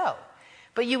is so.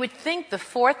 But you would think the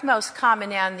fourth most common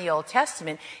noun in the Old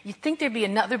Testament, you'd think there'd be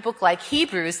another book like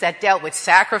Hebrews that dealt with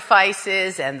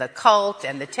sacrifices and the cult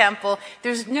and the temple.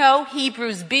 There's no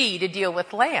Hebrews B to deal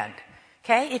with land.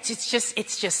 Okay?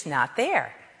 It's just not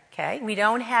there. Okay? We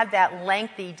don't have that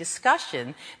lengthy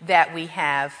discussion that we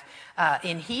have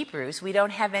in Hebrews. We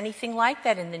don't have anything like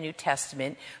that in the New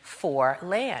Testament for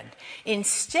land.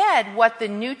 Instead, what the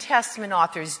New Testament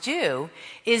authors do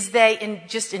is they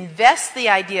just invest the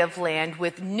idea of land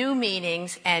with new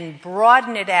meanings and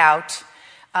broaden it out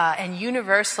and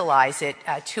universalize it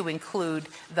to include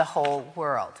the whole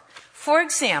world. For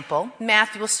example,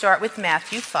 we'll start with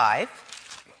Matthew 5,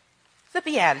 the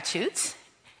Beatitudes.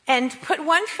 And put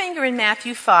one finger in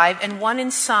Matthew 5 and one in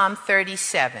Psalm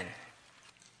 37.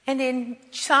 And in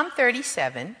Psalm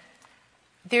 37,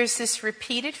 there's this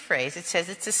repeated phrase. It says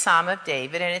it's a psalm of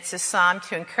David, and it's a psalm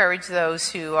to encourage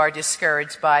those who are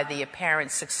discouraged by the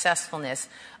apparent successfulness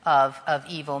of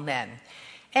evil men.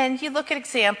 And you look at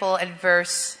example at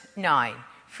verse 9.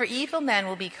 For evil men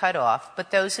will be cut off,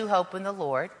 but those who hope in the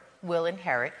Lord will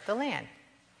inherit the land.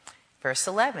 Verse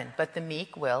 11, but the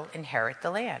meek will inherit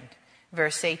the land.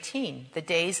 Verse 18, the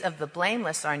days of the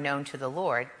blameless are known to the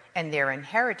Lord, and their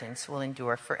inheritance will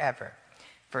endure forever.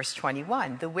 Verse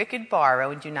 21, the wicked borrow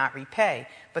and do not repay,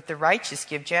 but the righteous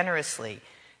give generously.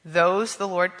 Those the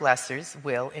Lord blesses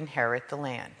will inherit the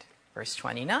land. Verse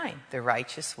 29, the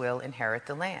righteous will inherit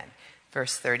the land.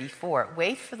 Verse 34,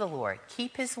 wait for the Lord,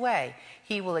 keep his way.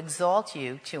 He will exalt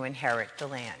you to inherit the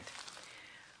land.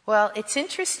 Well, it's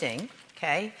interesting,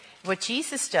 okay, what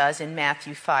Jesus does in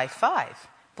Matthew 5:5.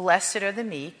 Blessed are the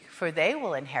meek, for they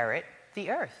will inherit the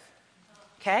earth.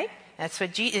 Okay? That's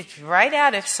what it's right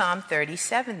out of Psalm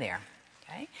 37 there.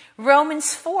 Okay?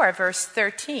 Romans 4, verse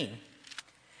 13.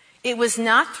 It was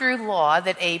not through law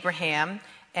that Abraham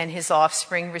and his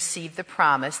offspring received the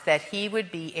promise that he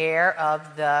would be heir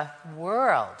of the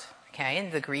world. Okay?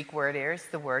 And the Greek word heir is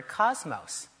the word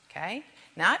cosmos. Okay?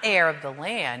 Not heir of the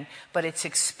land, but it's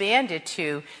expanded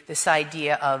to this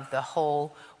idea of the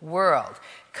whole world.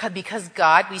 Because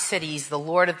God, we said he's the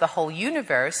Lord of the whole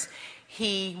universe,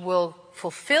 he will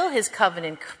fulfill his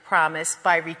covenant promise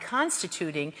by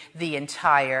reconstituting the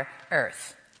entire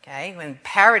earth. Okay? When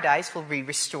paradise will be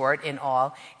restored in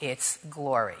all its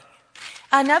glory.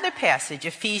 Another passage,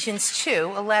 Ephesians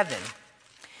 2:11.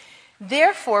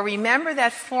 Therefore, remember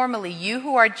that formerly you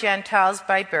who are Gentiles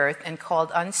by birth and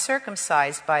called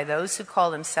uncircumcised by those who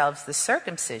call themselves the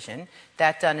circumcision,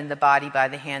 that done in the body by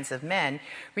the hands of men,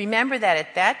 remember that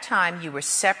at that time you were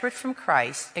separate from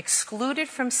Christ, excluded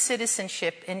from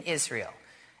citizenship in Israel,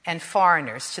 and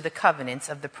foreigners to the covenants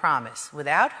of the promise,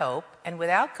 without hope and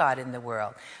without God in the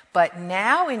world. But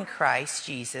now in Christ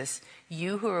Jesus,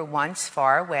 you who were once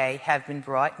far away have been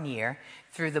brought near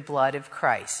through the blood of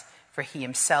Christ. For he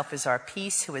himself is our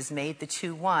peace, who has made the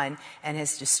two one and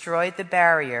has destroyed the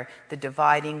barrier, the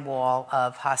dividing wall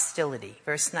of hostility.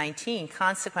 Verse 19,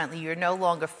 consequently, you're no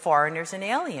longer foreigners and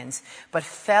aliens, but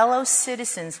fellow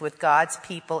citizens with God's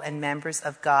people and members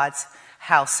of God's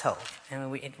household.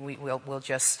 And we'll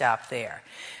just stop there.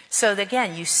 So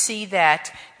again, you see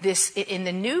that this in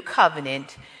the new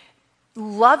covenant,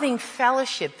 loving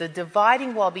fellowship, the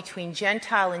dividing wall between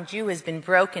Gentile and Jew has been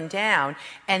broken down,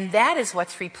 and that is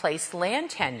what's replaced land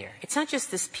tenure. It's not just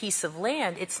this piece of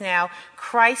land, it's now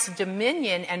Christ's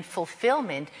dominion and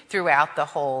fulfillment throughout the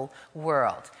whole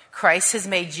world. Christ has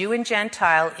made Jew and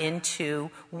Gentile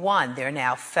into one. They're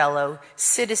now fellow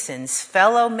citizens,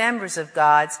 fellow members of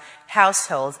God's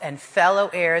household, and fellow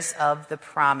heirs of the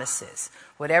promises.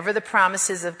 Whatever the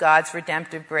promises of God's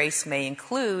redemptive grace may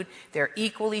include, they're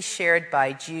equally shared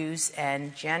by Jews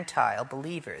and Gentile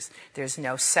believers. There's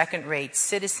no second-rate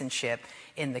citizenship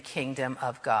in the kingdom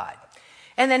of God.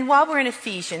 And then while we're in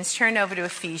Ephesians, turn over to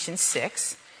Ephesians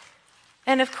 6.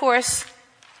 And of course,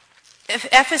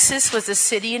 Ephesus was a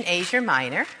city in Asia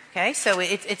Minor. Okay, so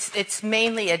it's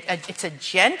mainly it's a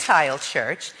Gentile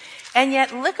church. And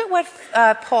yet look at what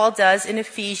Paul does in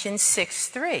Ephesians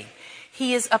 6:3.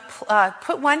 He is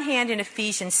put one hand in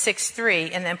Ephesians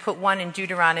 6:3 and then put one in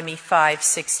Deuteronomy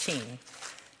 5:16.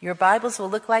 Your Bibles will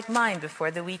look like mine before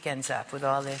the weekend's up with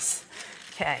all this.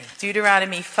 Okay,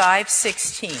 Deuteronomy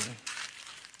 5:16.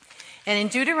 And in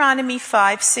Deuteronomy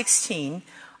 5:16,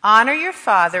 honor your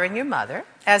father and your mother,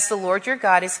 as the Lord your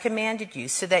God has commanded you,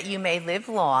 so that you may live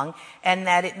long and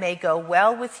that it may go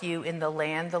well with you in the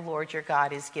land the Lord your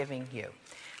God is giving you.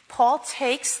 Paul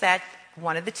takes that,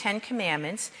 one of the 10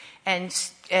 Commandments, and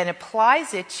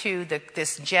applies it to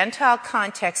this Gentile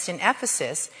context in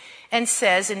Ephesus, and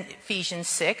says in Ephesians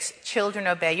 6, children,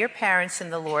 obey your parents in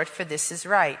the Lord, for this is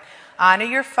right. Honor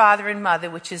your father and mother,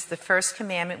 which is the first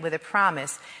commandment with a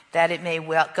promise, that it may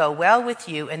go well with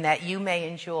you and that you may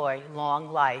enjoy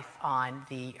long life on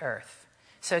the earth.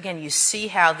 So again, you see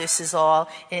how this is all,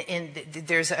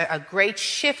 there's a great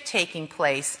shift taking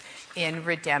place in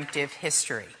redemptive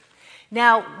history.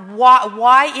 Now,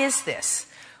 why is this?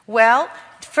 Well,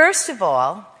 first of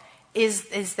all,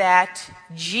 is that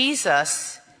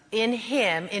Jesus, in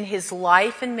him, in his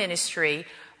life and ministry,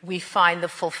 we find the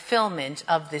fulfillment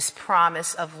of this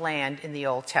promise of land in the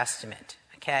Old Testament.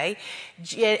 Okay?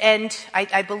 And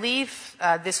I believe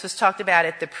this was talked about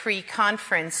at the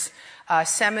pre-conference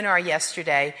seminar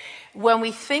yesterday. When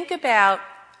we think about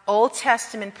Old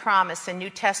Testament promise and New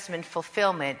Testament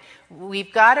fulfillment,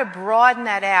 we've got to broaden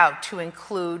that out to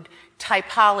include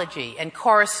typology and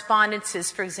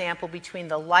correspondences, for example, between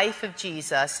the life of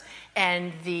Jesus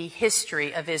and the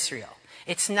history of Israel.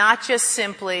 It's not just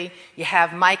simply, you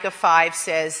have Micah 5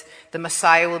 says the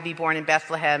Messiah will be born in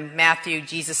Bethlehem, Matthew,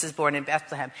 Jesus is born in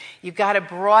Bethlehem. You've got to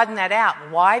broaden that out.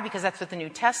 Why? Because that's what the New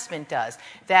Testament does.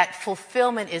 That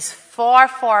fulfillment is far,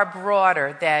 far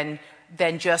broader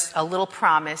than just a little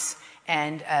promise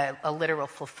and a literal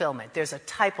fulfillment. There's a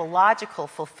typological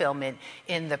fulfillment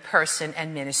in the person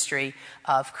and ministry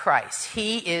of Christ.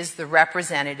 He is the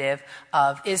representative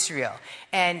of Israel.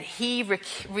 And he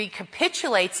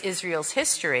recapitulates Israel's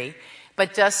history,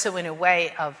 but does so in a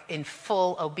way in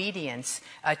full obedience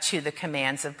to the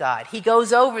commands of God. He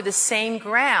goes over the same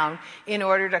ground in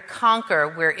order to conquer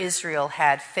where Israel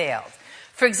had failed.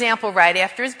 For example, right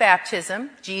after his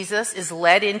baptism, Jesus is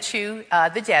led into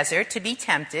the desert to be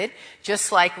tempted,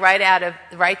 just like right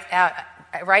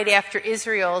after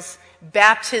Israel's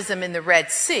baptism in the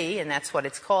Red Sea, and that's what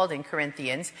it's called in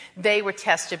Corinthians, they were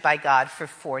tested by God for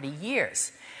 40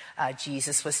 years.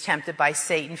 Jesus was tempted by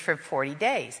Satan for 40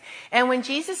 days. And when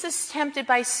Jesus is tempted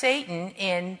by Satan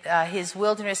in his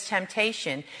wilderness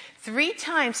temptation, 3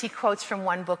 times he quotes from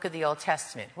one book of the Old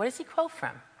Testament. What does he quote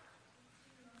from?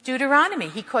 Deuteronomy.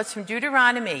 He quotes from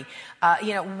Deuteronomy.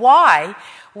 Why?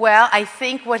 Well, I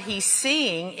think what he's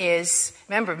seeing is,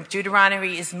 remember,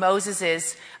 Deuteronomy is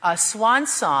Moses' swan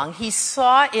song. He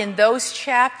saw in those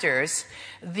chapters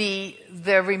the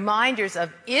reminders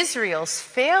of Israel's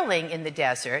failing in the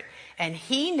desert, and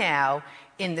he now,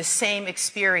 in the same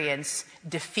experience,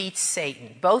 defeats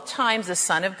Satan. Both times the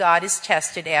Son of God is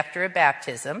tested after a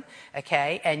baptism,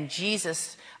 okay, and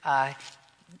Jesus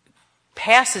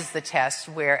passes the test,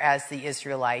 whereas the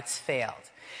Israelites failed.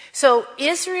 So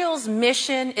Israel's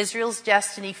mission, Israel's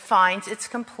destiny finds its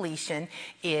completion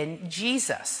in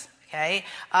Jesus. Okay?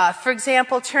 For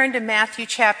example, turn to Matthew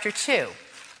chapter 2.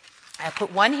 I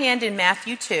put one hand in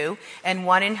Matthew 2 and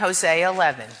one in Hosea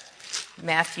 11.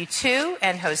 Matthew 2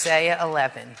 and Hosea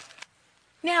 11.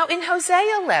 Now, in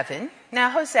Hosea 11,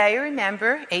 Hosea,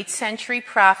 remember, 8th century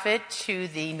prophet to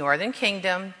the northern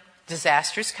kingdom,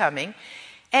 disaster's coming.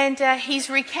 And he's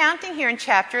recounting here in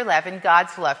chapter 11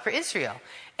 God's love for Israel.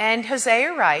 And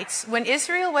Hosea writes, when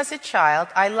Israel was a child,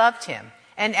 I loved him,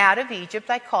 and out of Egypt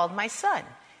I called my son.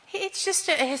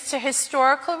 It's a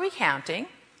historical recounting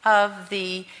of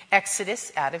the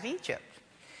exodus out of Egypt.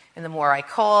 And the more I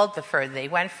called, the further they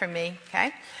went from me.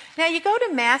 Okay? Now you go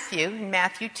to Matthew, in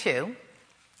Matthew 2.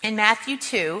 In Matthew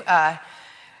 2,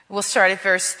 we'll start at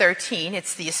verse 13.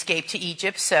 It's the escape to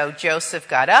Egypt. So Joseph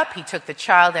got up, he took the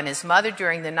child and his mother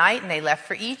during the night, and they left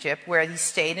for Egypt, where he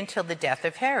stayed until the death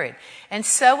of Herod. And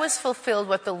so was fulfilled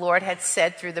what the Lord had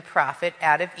said through the prophet,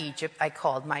 out of Egypt I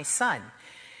called my son.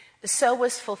 So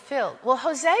was fulfilled. Well,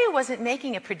 Hosea wasn't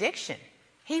making a prediction.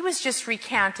 He was just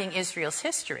recounting Israel's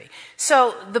history.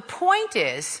 So the point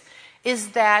is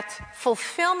that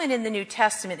fulfillment in the New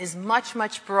Testament is much,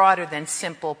 much broader than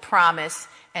simple promise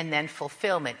and then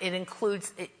fulfillment. It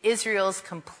includes Israel's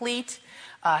complete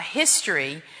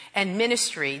history and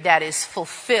ministry that is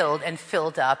fulfilled and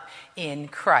filled up in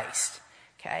Christ.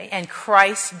 Okay? And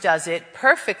Christ does it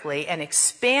perfectly and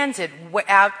expands it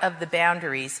out of the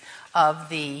boundaries of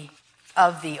the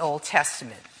Old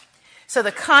Testament. So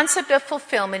the concept of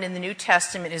fulfillment in the New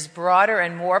Testament is broader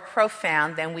and more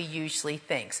profound than we usually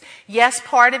think. Yes,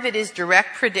 part of it is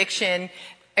direct prediction,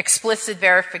 explicit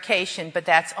verification, but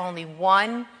that's only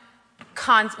one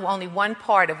only one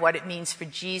part of what it means for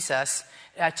Jesus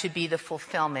to be the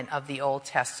fulfillment of the Old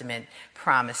Testament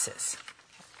promises.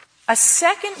 A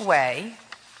second way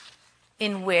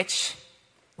in which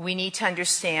we need to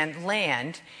understand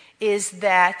land is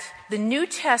that the New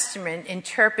Testament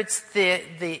interprets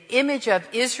the image of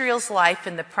Israel's life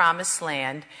in the Promised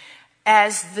Land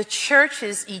as the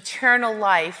church's eternal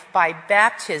life by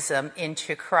baptism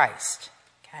into Christ.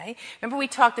 Okay? Remember we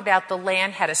talked about the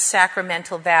land had a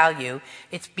sacramental value.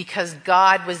 It's because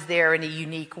God was there in a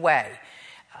unique way.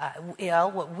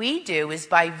 What we do is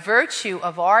by virtue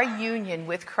of our union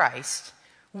with Christ,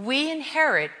 we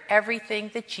inherit everything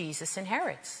that Jesus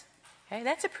inherits. Okay?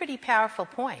 That's a pretty powerful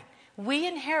point. We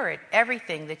inherit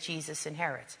everything that Jesus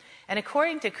inherits. And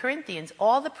according to Corinthians,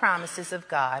 all the promises of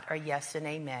God are yes and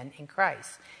amen in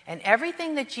Christ. And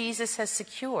everything that Jesus has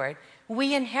secured,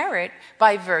 we inherit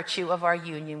by virtue of our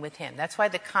union with him. That's why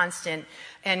the constant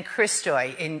en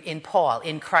Christoi in Paul,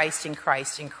 in Christ, in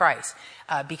Christ, in Christ,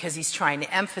 because he's trying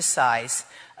to emphasize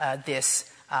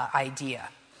this idea.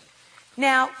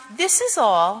 Now, this is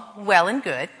all well and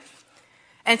good.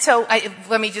 And so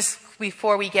let me just,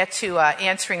 before we get to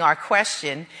answering our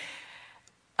question,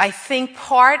 I think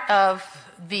part of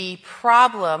the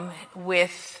problem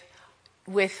with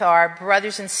our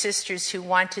brothers and sisters who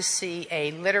want to see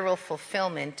a literal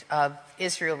fulfillment of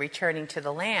Israel returning to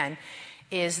the land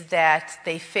is that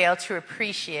they fail to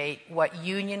appreciate what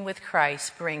union with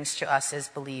Christ brings to us as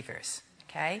believers.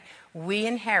 Okay? We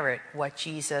inherit what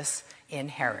Jesus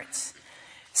inherits.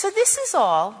 So this is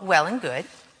all well and good.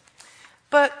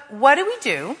 But what do we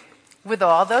do with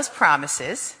all those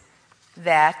promises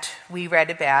that we read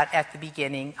about at the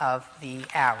beginning of the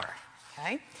hour?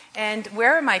 Okay? And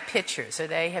where are my pictures?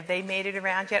 Have they made it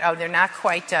around yet? Oh, they're not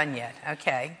quite done yet.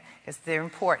 Okay, because they're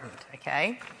important.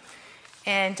 Okay,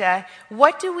 and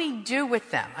what do we do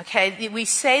with them? Okay, we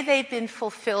say they've been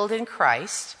fulfilled in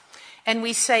Christ, and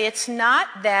we say it's not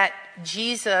that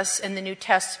Jesus in the New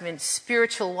Testament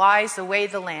spiritualized away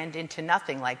the land into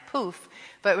nothing, like poof.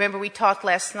 But remember, we talked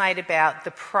last night about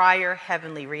the prior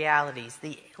heavenly realities.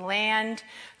 The land,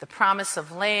 the promise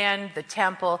of land, the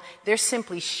temple, they're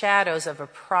simply shadows of a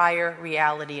prior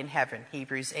reality in heaven,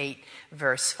 Hebrews 8,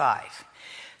 verse 5.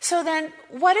 So then,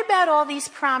 what about all these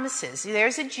promises?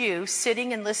 There's a Jew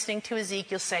sitting and listening to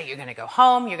Ezekiel say, you're going to go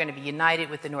home, you're going to be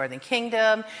united with the northern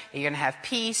kingdom, you're going to have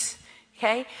peace,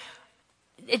 okay?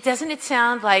 Doesn't it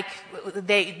sound like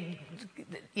they,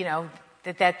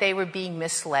 that they were being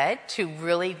misled to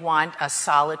really want a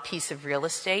solid piece of real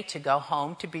estate, to go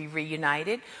home, to be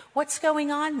reunited? What's going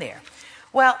on there?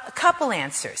 Well, a couple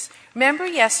answers. Remember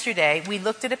yesterday we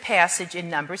looked at a passage in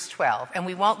Numbers 12, and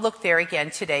we won't look there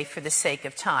again today for the sake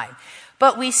of time.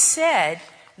 But we said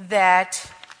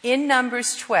that in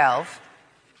Numbers 12,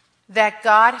 that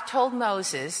God told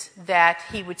Moses that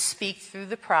he would speak through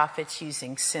the prophets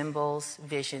using symbols,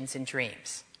 visions, and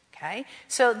dreams. Okay?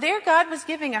 So there God was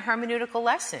giving a hermeneutical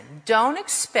lesson. Don't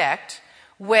expect,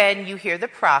 when you hear the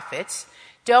prophets,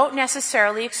 don't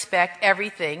necessarily expect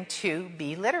everything to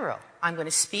be literal. I'm going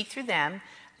to speak through them,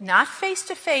 not face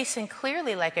to face and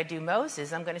clearly like I do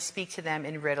Moses. I'm going to speak to them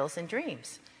in riddles and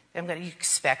dreams. I'm going to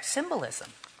expect symbolism.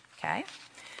 Okay?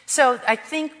 So I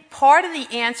think part of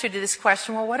the answer to this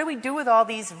question, well, what do we do with all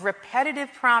these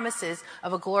repetitive promises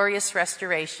of a glorious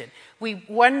restoration?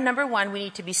 Number one, we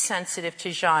need to be sensitive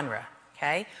to genre,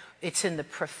 okay? It's in the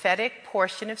prophetic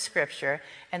portion of Scripture,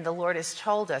 and the Lord has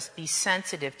told us, be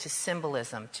sensitive to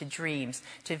symbolism, to dreams,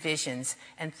 to visions,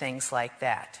 and things like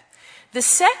that. The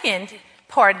second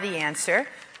part of the answer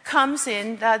comes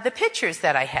in the pictures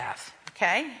that I have,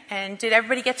 okay? And did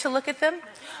everybody get to look at them?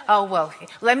 Oh, well,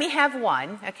 let me have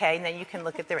one, okay, and then you can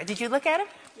look at the rest. Did you look at them?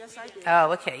 Yes, I did.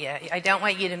 Oh, okay, yeah. I don't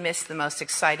want you to miss the most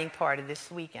exciting part of this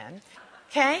weekend.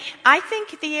 Okay, I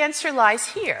think the answer lies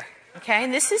here, okay,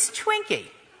 and this is Twinkie.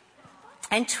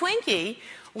 And Twinkie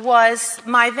was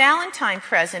my Valentine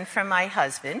present from my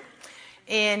husband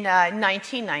in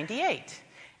 1998.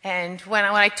 And when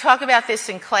I talk about this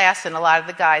in class and a lot of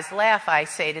the guys laugh, I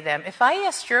say to them, if I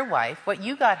asked your wife what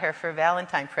you got her for a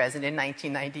Valentine present in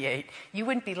 1998, you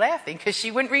wouldn't be laughing because she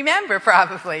wouldn't remember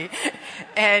probably.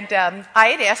 And I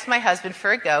had asked my husband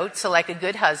for a goat, so like a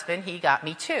good husband, he got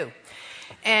me two.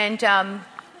 And that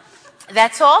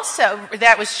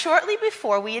was shortly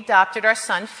before we adopted our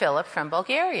son Philip from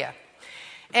Bulgaria.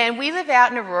 And we live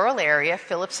out in a rural area.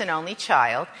 Philip's an only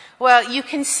child. Well, you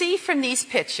can see from these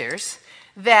pictures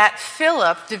that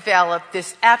Philip developed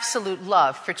this absolute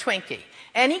love for Twinkie.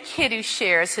 Any kid who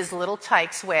shares his little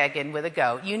Tykes wagon with a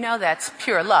goat, you know that's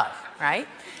pure love, right?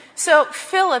 So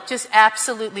Philip just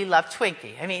absolutely loved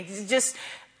Twinkie. I mean, just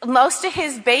most of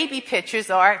his baby pictures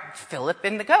are Philip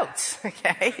and the goats,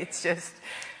 okay? It's just,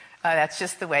 that's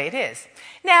just the way it is.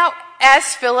 Now,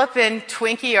 as Philip and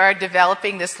Twinkie are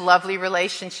developing this lovely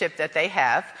relationship that they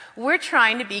have, we're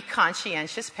trying to be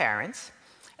conscientious parents,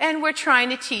 and we're trying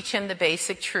to teach him the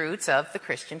basic truths of the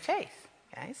Christian faith,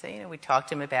 okay? So, we talked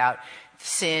to him about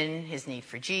sin, his need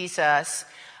for Jesus,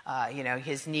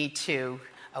 his need to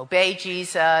obey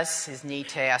Jesus, his need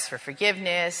to ask for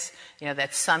forgiveness,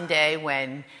 that someday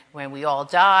when we all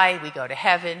die, we go to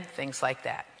heaven, things like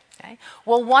that. Okay?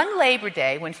 Well, one Labor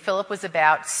Day when Philip was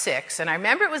about 6, and I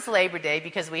remember it was Labor Day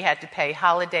because we had to pay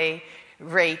holiday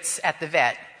rates at the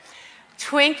vet,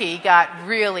 Twinkie got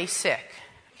really sick,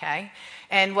 okay?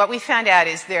 And what we found out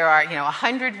is there are,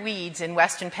 100 weeds in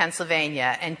western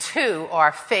Pennsylvania, and 2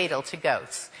 are fatal to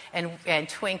goats. And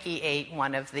Twinkie ate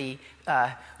one of the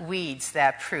weeds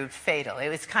that proved fatal.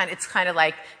 It's kind of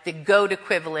like the goat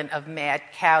equivalent of mad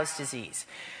cow's disease.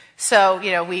 So,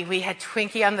 we had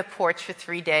Twinkie on the porch for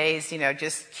 3 days,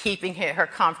 just keeping her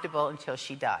comfortable until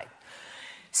she died.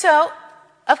 So,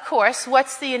 of course,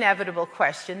 what's the inevitable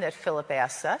question that Philip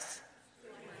asks us?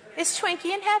 Is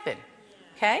Twinkie in heaven?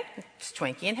 Okay? Is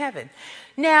Twinkie in heaven?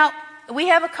 Now, we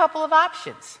have a couple of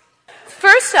options.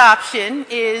 First option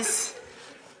is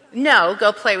no,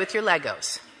 go play with your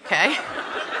Legos. Okay?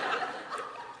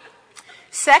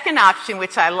 Second option,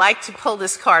 which I like to pull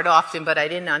this card often, but I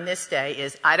didn't on this day,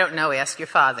 is I don't know, ask your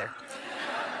father.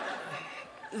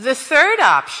 The third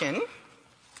option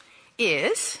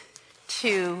is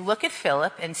to look at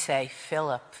Philip and say,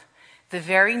 Philip, the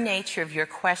very nature of your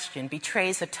question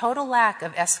betrays a total lack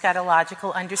of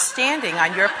eschatological understanding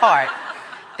on your part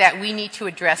that we need to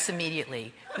address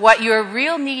immediately. What your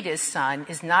real need is, son,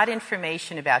 is not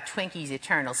information about Twinkie's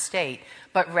eternal state,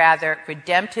 but rather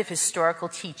redemptive historical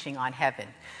teaching on heaven.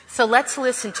 So let's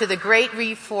listen to the great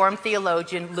Reformed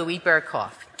theologian Louis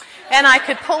Berkhof. And I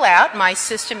could pull out my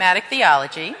systematic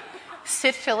theology,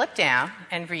 sit Philip down,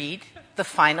 and read the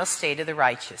final state of the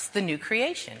righteous, the new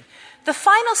creation. The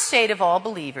final state of all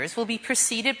believers will be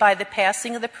preceded by the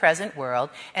passing of the present world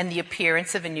and the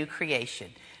appearance of a new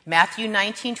creation. Matthew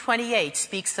 19:28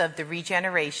 speaks of the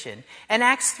regeneration, and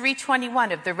Acts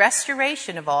 3:21 of the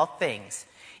restoration of all things.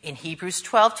 In Hebrews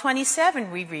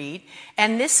 12:27 we read,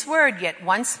 "And this word yet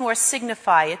once more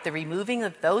signifieth the removing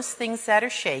of those things that are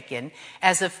shaken,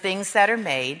 as of things that are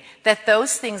made, that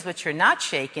those things which are not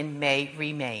shaken may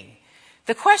remain."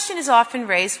 The question is often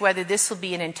raised whether this will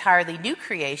be an entirely new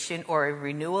creation or a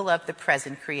renewal of the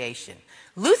present creation.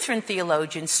 Lutheran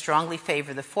theologians strongly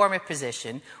favor the former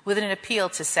position with an appeal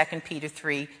to 2 Peter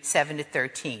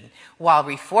 3:7-13, while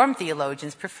Reformed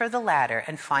theologians prefer the latter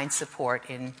and find support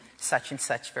in such and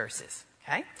such verses.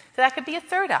 Okay? So that could be a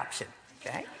third option.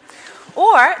 Okay?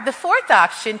 Or the fourth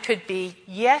option could be,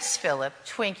 yes, Philip,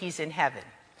 Twinkie's in heaven.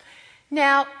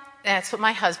 Now, that's what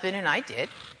my husband and I did.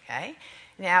 Okay?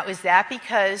 Now, is that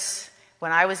because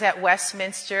when I was at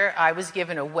Westminster, I was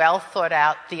given a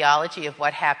well-thought-out theology of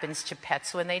what happens to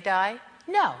pets when they die?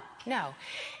 No.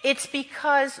 It's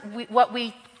because what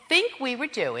we think we were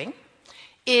doing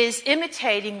is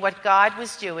imitating what God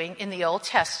was doing in the Old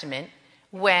Testament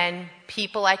when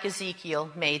people like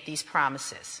Ezekiel made these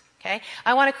promises. Okay?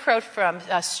 I want to quote from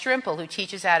Strimple, who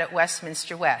teaches out at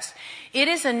Westminster West. "It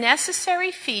is a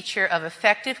necessary feature of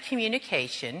effective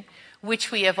communication,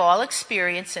 which we have all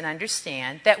experienced and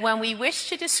understand, that when we wish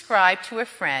to describe to a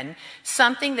friend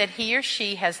something that he or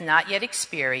she has not yet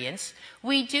experienced,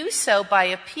 we do so by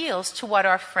appeals to what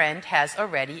our friend has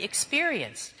already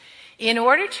experienced. In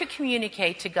order to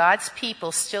communicate to God's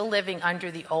people still living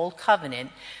under the Old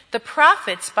Covenant, the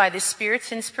prophets, by the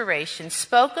Spirit's inspiration,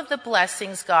 spoke of the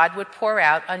blessings God would pour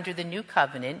out under the New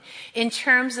Covenant in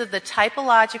terms of the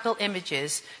typological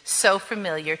images so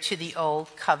familiar to the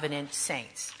Old Covenant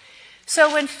saints."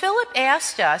 So when Philip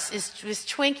asked us, is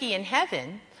Twinkie in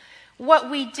heaven, what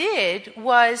we did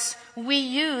was we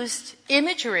used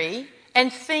imagery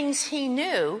and things he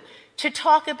knew to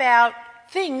talk about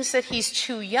things that he's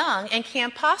too young and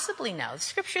can't possibly know. The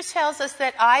Scripture tells us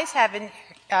that eyes haven't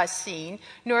seen,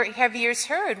 nor have ears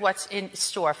heard what's in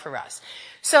store for us.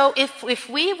 So if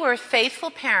we were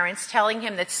faithful parents telling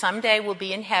him that someday we'll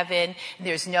be in heaven and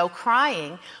there's no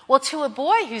crying, well, to a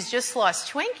boy who's just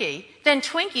lost Twinkie, then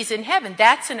Twinkie's in heaven.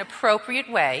 That's an appropriate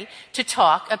way to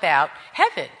talk about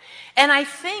heaven. And I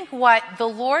think what the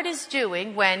Lord is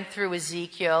doing when, through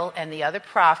Ezekiel and the other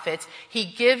prophets, he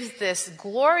gives this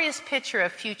glorious picture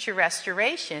of future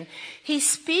restoration, he's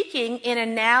speaking in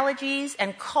analogies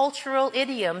and cultural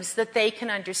idioms that they can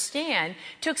understand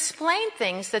to explain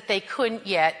things that they couldn't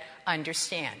yet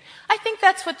understand. I think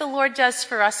that's what the Lord does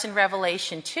for us in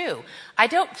Revelation too. I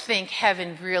don't think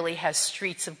heaven really has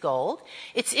streets of gold.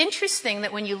 It's interesting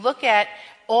that when you look at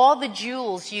all the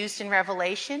jewels used in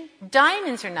Revelation,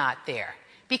 diamonds are not there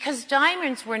because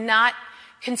diamonds were not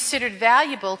considered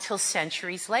valuable till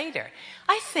centuries later.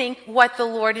 I think what the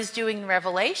Lord is doing in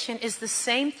Revelation is the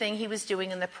same thing he was doing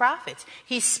in the prophets.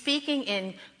 He's speaking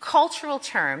in cultural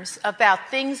terms about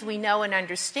things we know and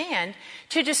understand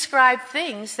to describe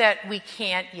things that we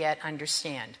can't yet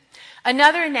understand.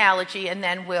 Another analogy, and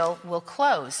then we'll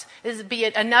close, is be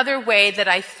it another way that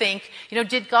I think,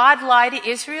 did God lie to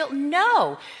Israel?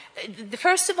 No.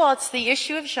 First of all, it's the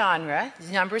issue of genre,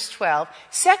 Numbers 12.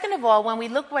 Second of all, when we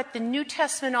look what the New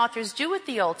Testament authors do with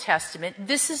the Old Testament,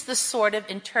 this is the sort of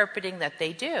interpreting that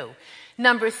they do.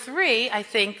 Number 3, I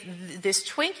think this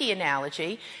Twinkie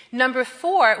analogy. Number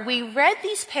 4, we read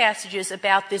these passages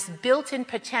about this built-in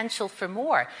potential for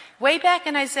more. Way back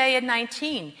in Isaiah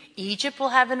 19, Egypt will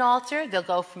have an altar. They'll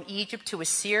go from Egypt to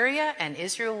Assyria, and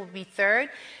Israel will be third.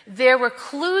 There were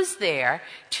clues there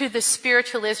to the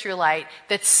spiritual Israelite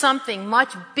that something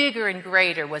much bigger and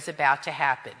greater was about to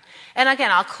happen. And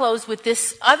again, I'll close with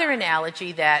this other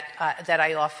analogy that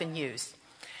I often use.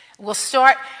 We'll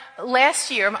start.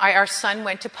 Last year, our son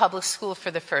went to public school for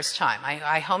the first time.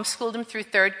 I homeschooled him through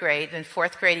 3rd grade. In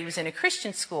 4th grade, he was in a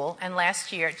Christian school. And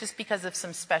last year, just because of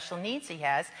some special needs he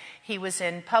has, he was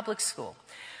in public school.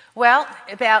 Well,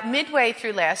 about midway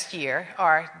through last year,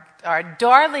 our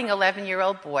darling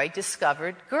 11-year-old boy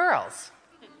discovered girls.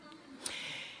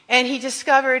 And he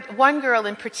discovered one girl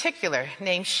in particular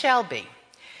named Shelby.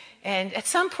 And at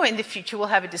some point in the future, we'll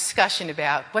have a discussion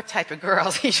about what type of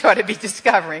girls he ought to be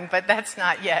discovering, but that's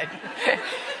not yet.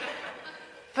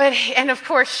 And of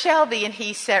course, Shelby and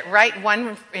he sat right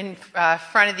one in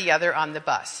front of the other on the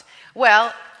bus.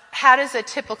 Well, how does a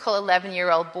typical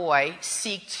 11-year-old boy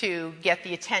seek to get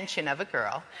the attention of a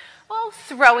girl? Well,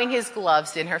 throwing his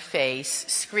gloves in her face,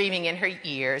 screaming in her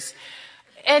ears.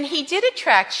 And he did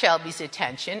attract Shelby's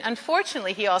attention.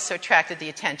 Unfortunately, he also attracted the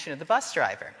attention of the bus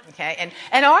driver. Okay,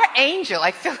 and our angel, I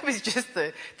feel was just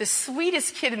the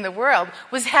sweetest kid in the world,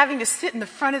 was having to sit in the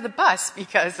front of the bus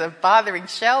because of bothering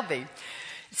Shelby.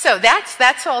 So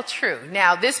that's all true.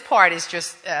 Now, this part is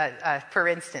just, for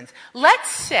instance, let's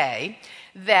say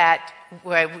that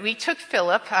we took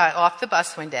Philip off the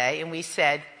bus one day and we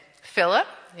said, Philip,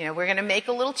 we're going to make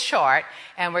a little chart,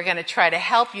 and we're going to try to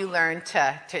help you learn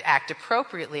to act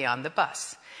appropriately on the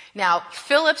bus. Now,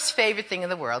 Philip's favorite thing in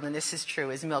the world, and this is true,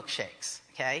 is milkshakes.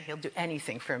 Okay? He'll do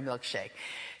anything for a milkshake.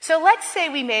 So let's say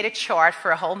we made a chart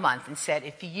for a whole month and said,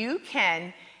 if you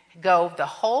can go the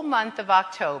whole month of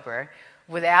October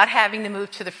without having to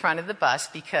move to the front of the bus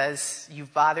because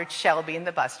you've bothered Shelby and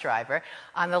the bus driver,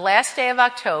 on the last day of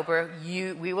October,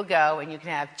 we will go and you can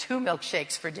have 2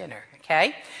 milkshakes for dinner.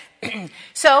 Okay?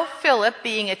 So Philip,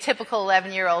 being a typical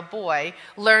 11-year-old boy,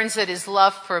 learns that his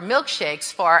love for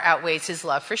milkshakes far outweighs his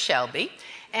love for Shelby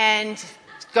and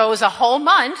goes a whole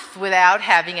month without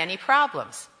having any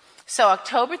problems. So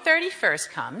October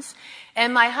 31st comes,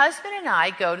 and my husband and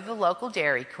I go to the local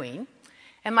Dairy Queen,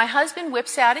 and my husband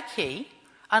whips out a key,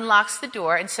 unlocks the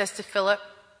door, and says to Philip,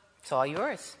 it's all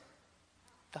yours.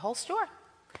 The whole store.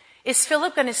 Is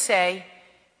Philip going to say,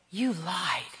 you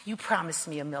lied. You promised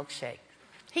me a milkshake.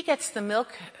 He gets the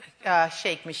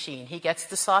milkshake machine. He gets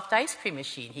the soft ice cream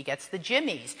machine. He gets the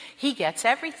Jimmy's. He gets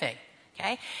everything.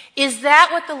 Okay? Is that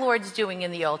what the Lord's doing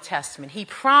in the Old Testament? He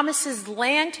promises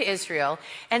land to Israel,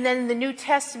 and then in the New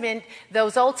Testament,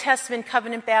 those Old Testament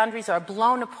covenant boundaries are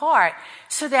blown apart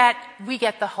so that we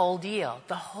get the whole deal.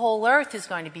 The whole earth is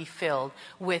going to be filled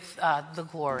with the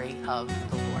glory of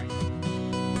the Lord.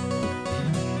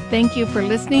 Thank you for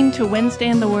listening to Wednesday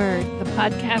in the Word, the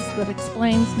podcast that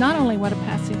explains not only what a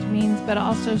passage means, but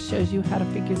also shows you how to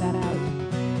figure that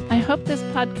out. I hope this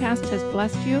podcast has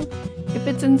blessed you. If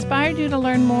it's inspired you to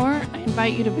learn more, I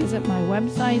invite you to visit my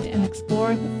website and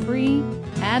explore the free,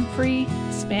 ad-free,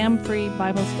 spam-free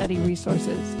Bible study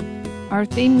resources. Our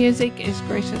theme music is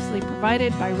graciously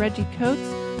provided by Reggie Coates.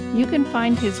 You can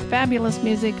find his fabulous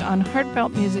music on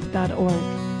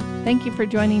heartfeltmusic.org. Thank you for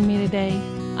joining me today.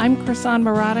 I'm Chrisan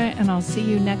Murata, and I'll see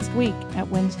you next week at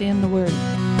Wednesday in the Word.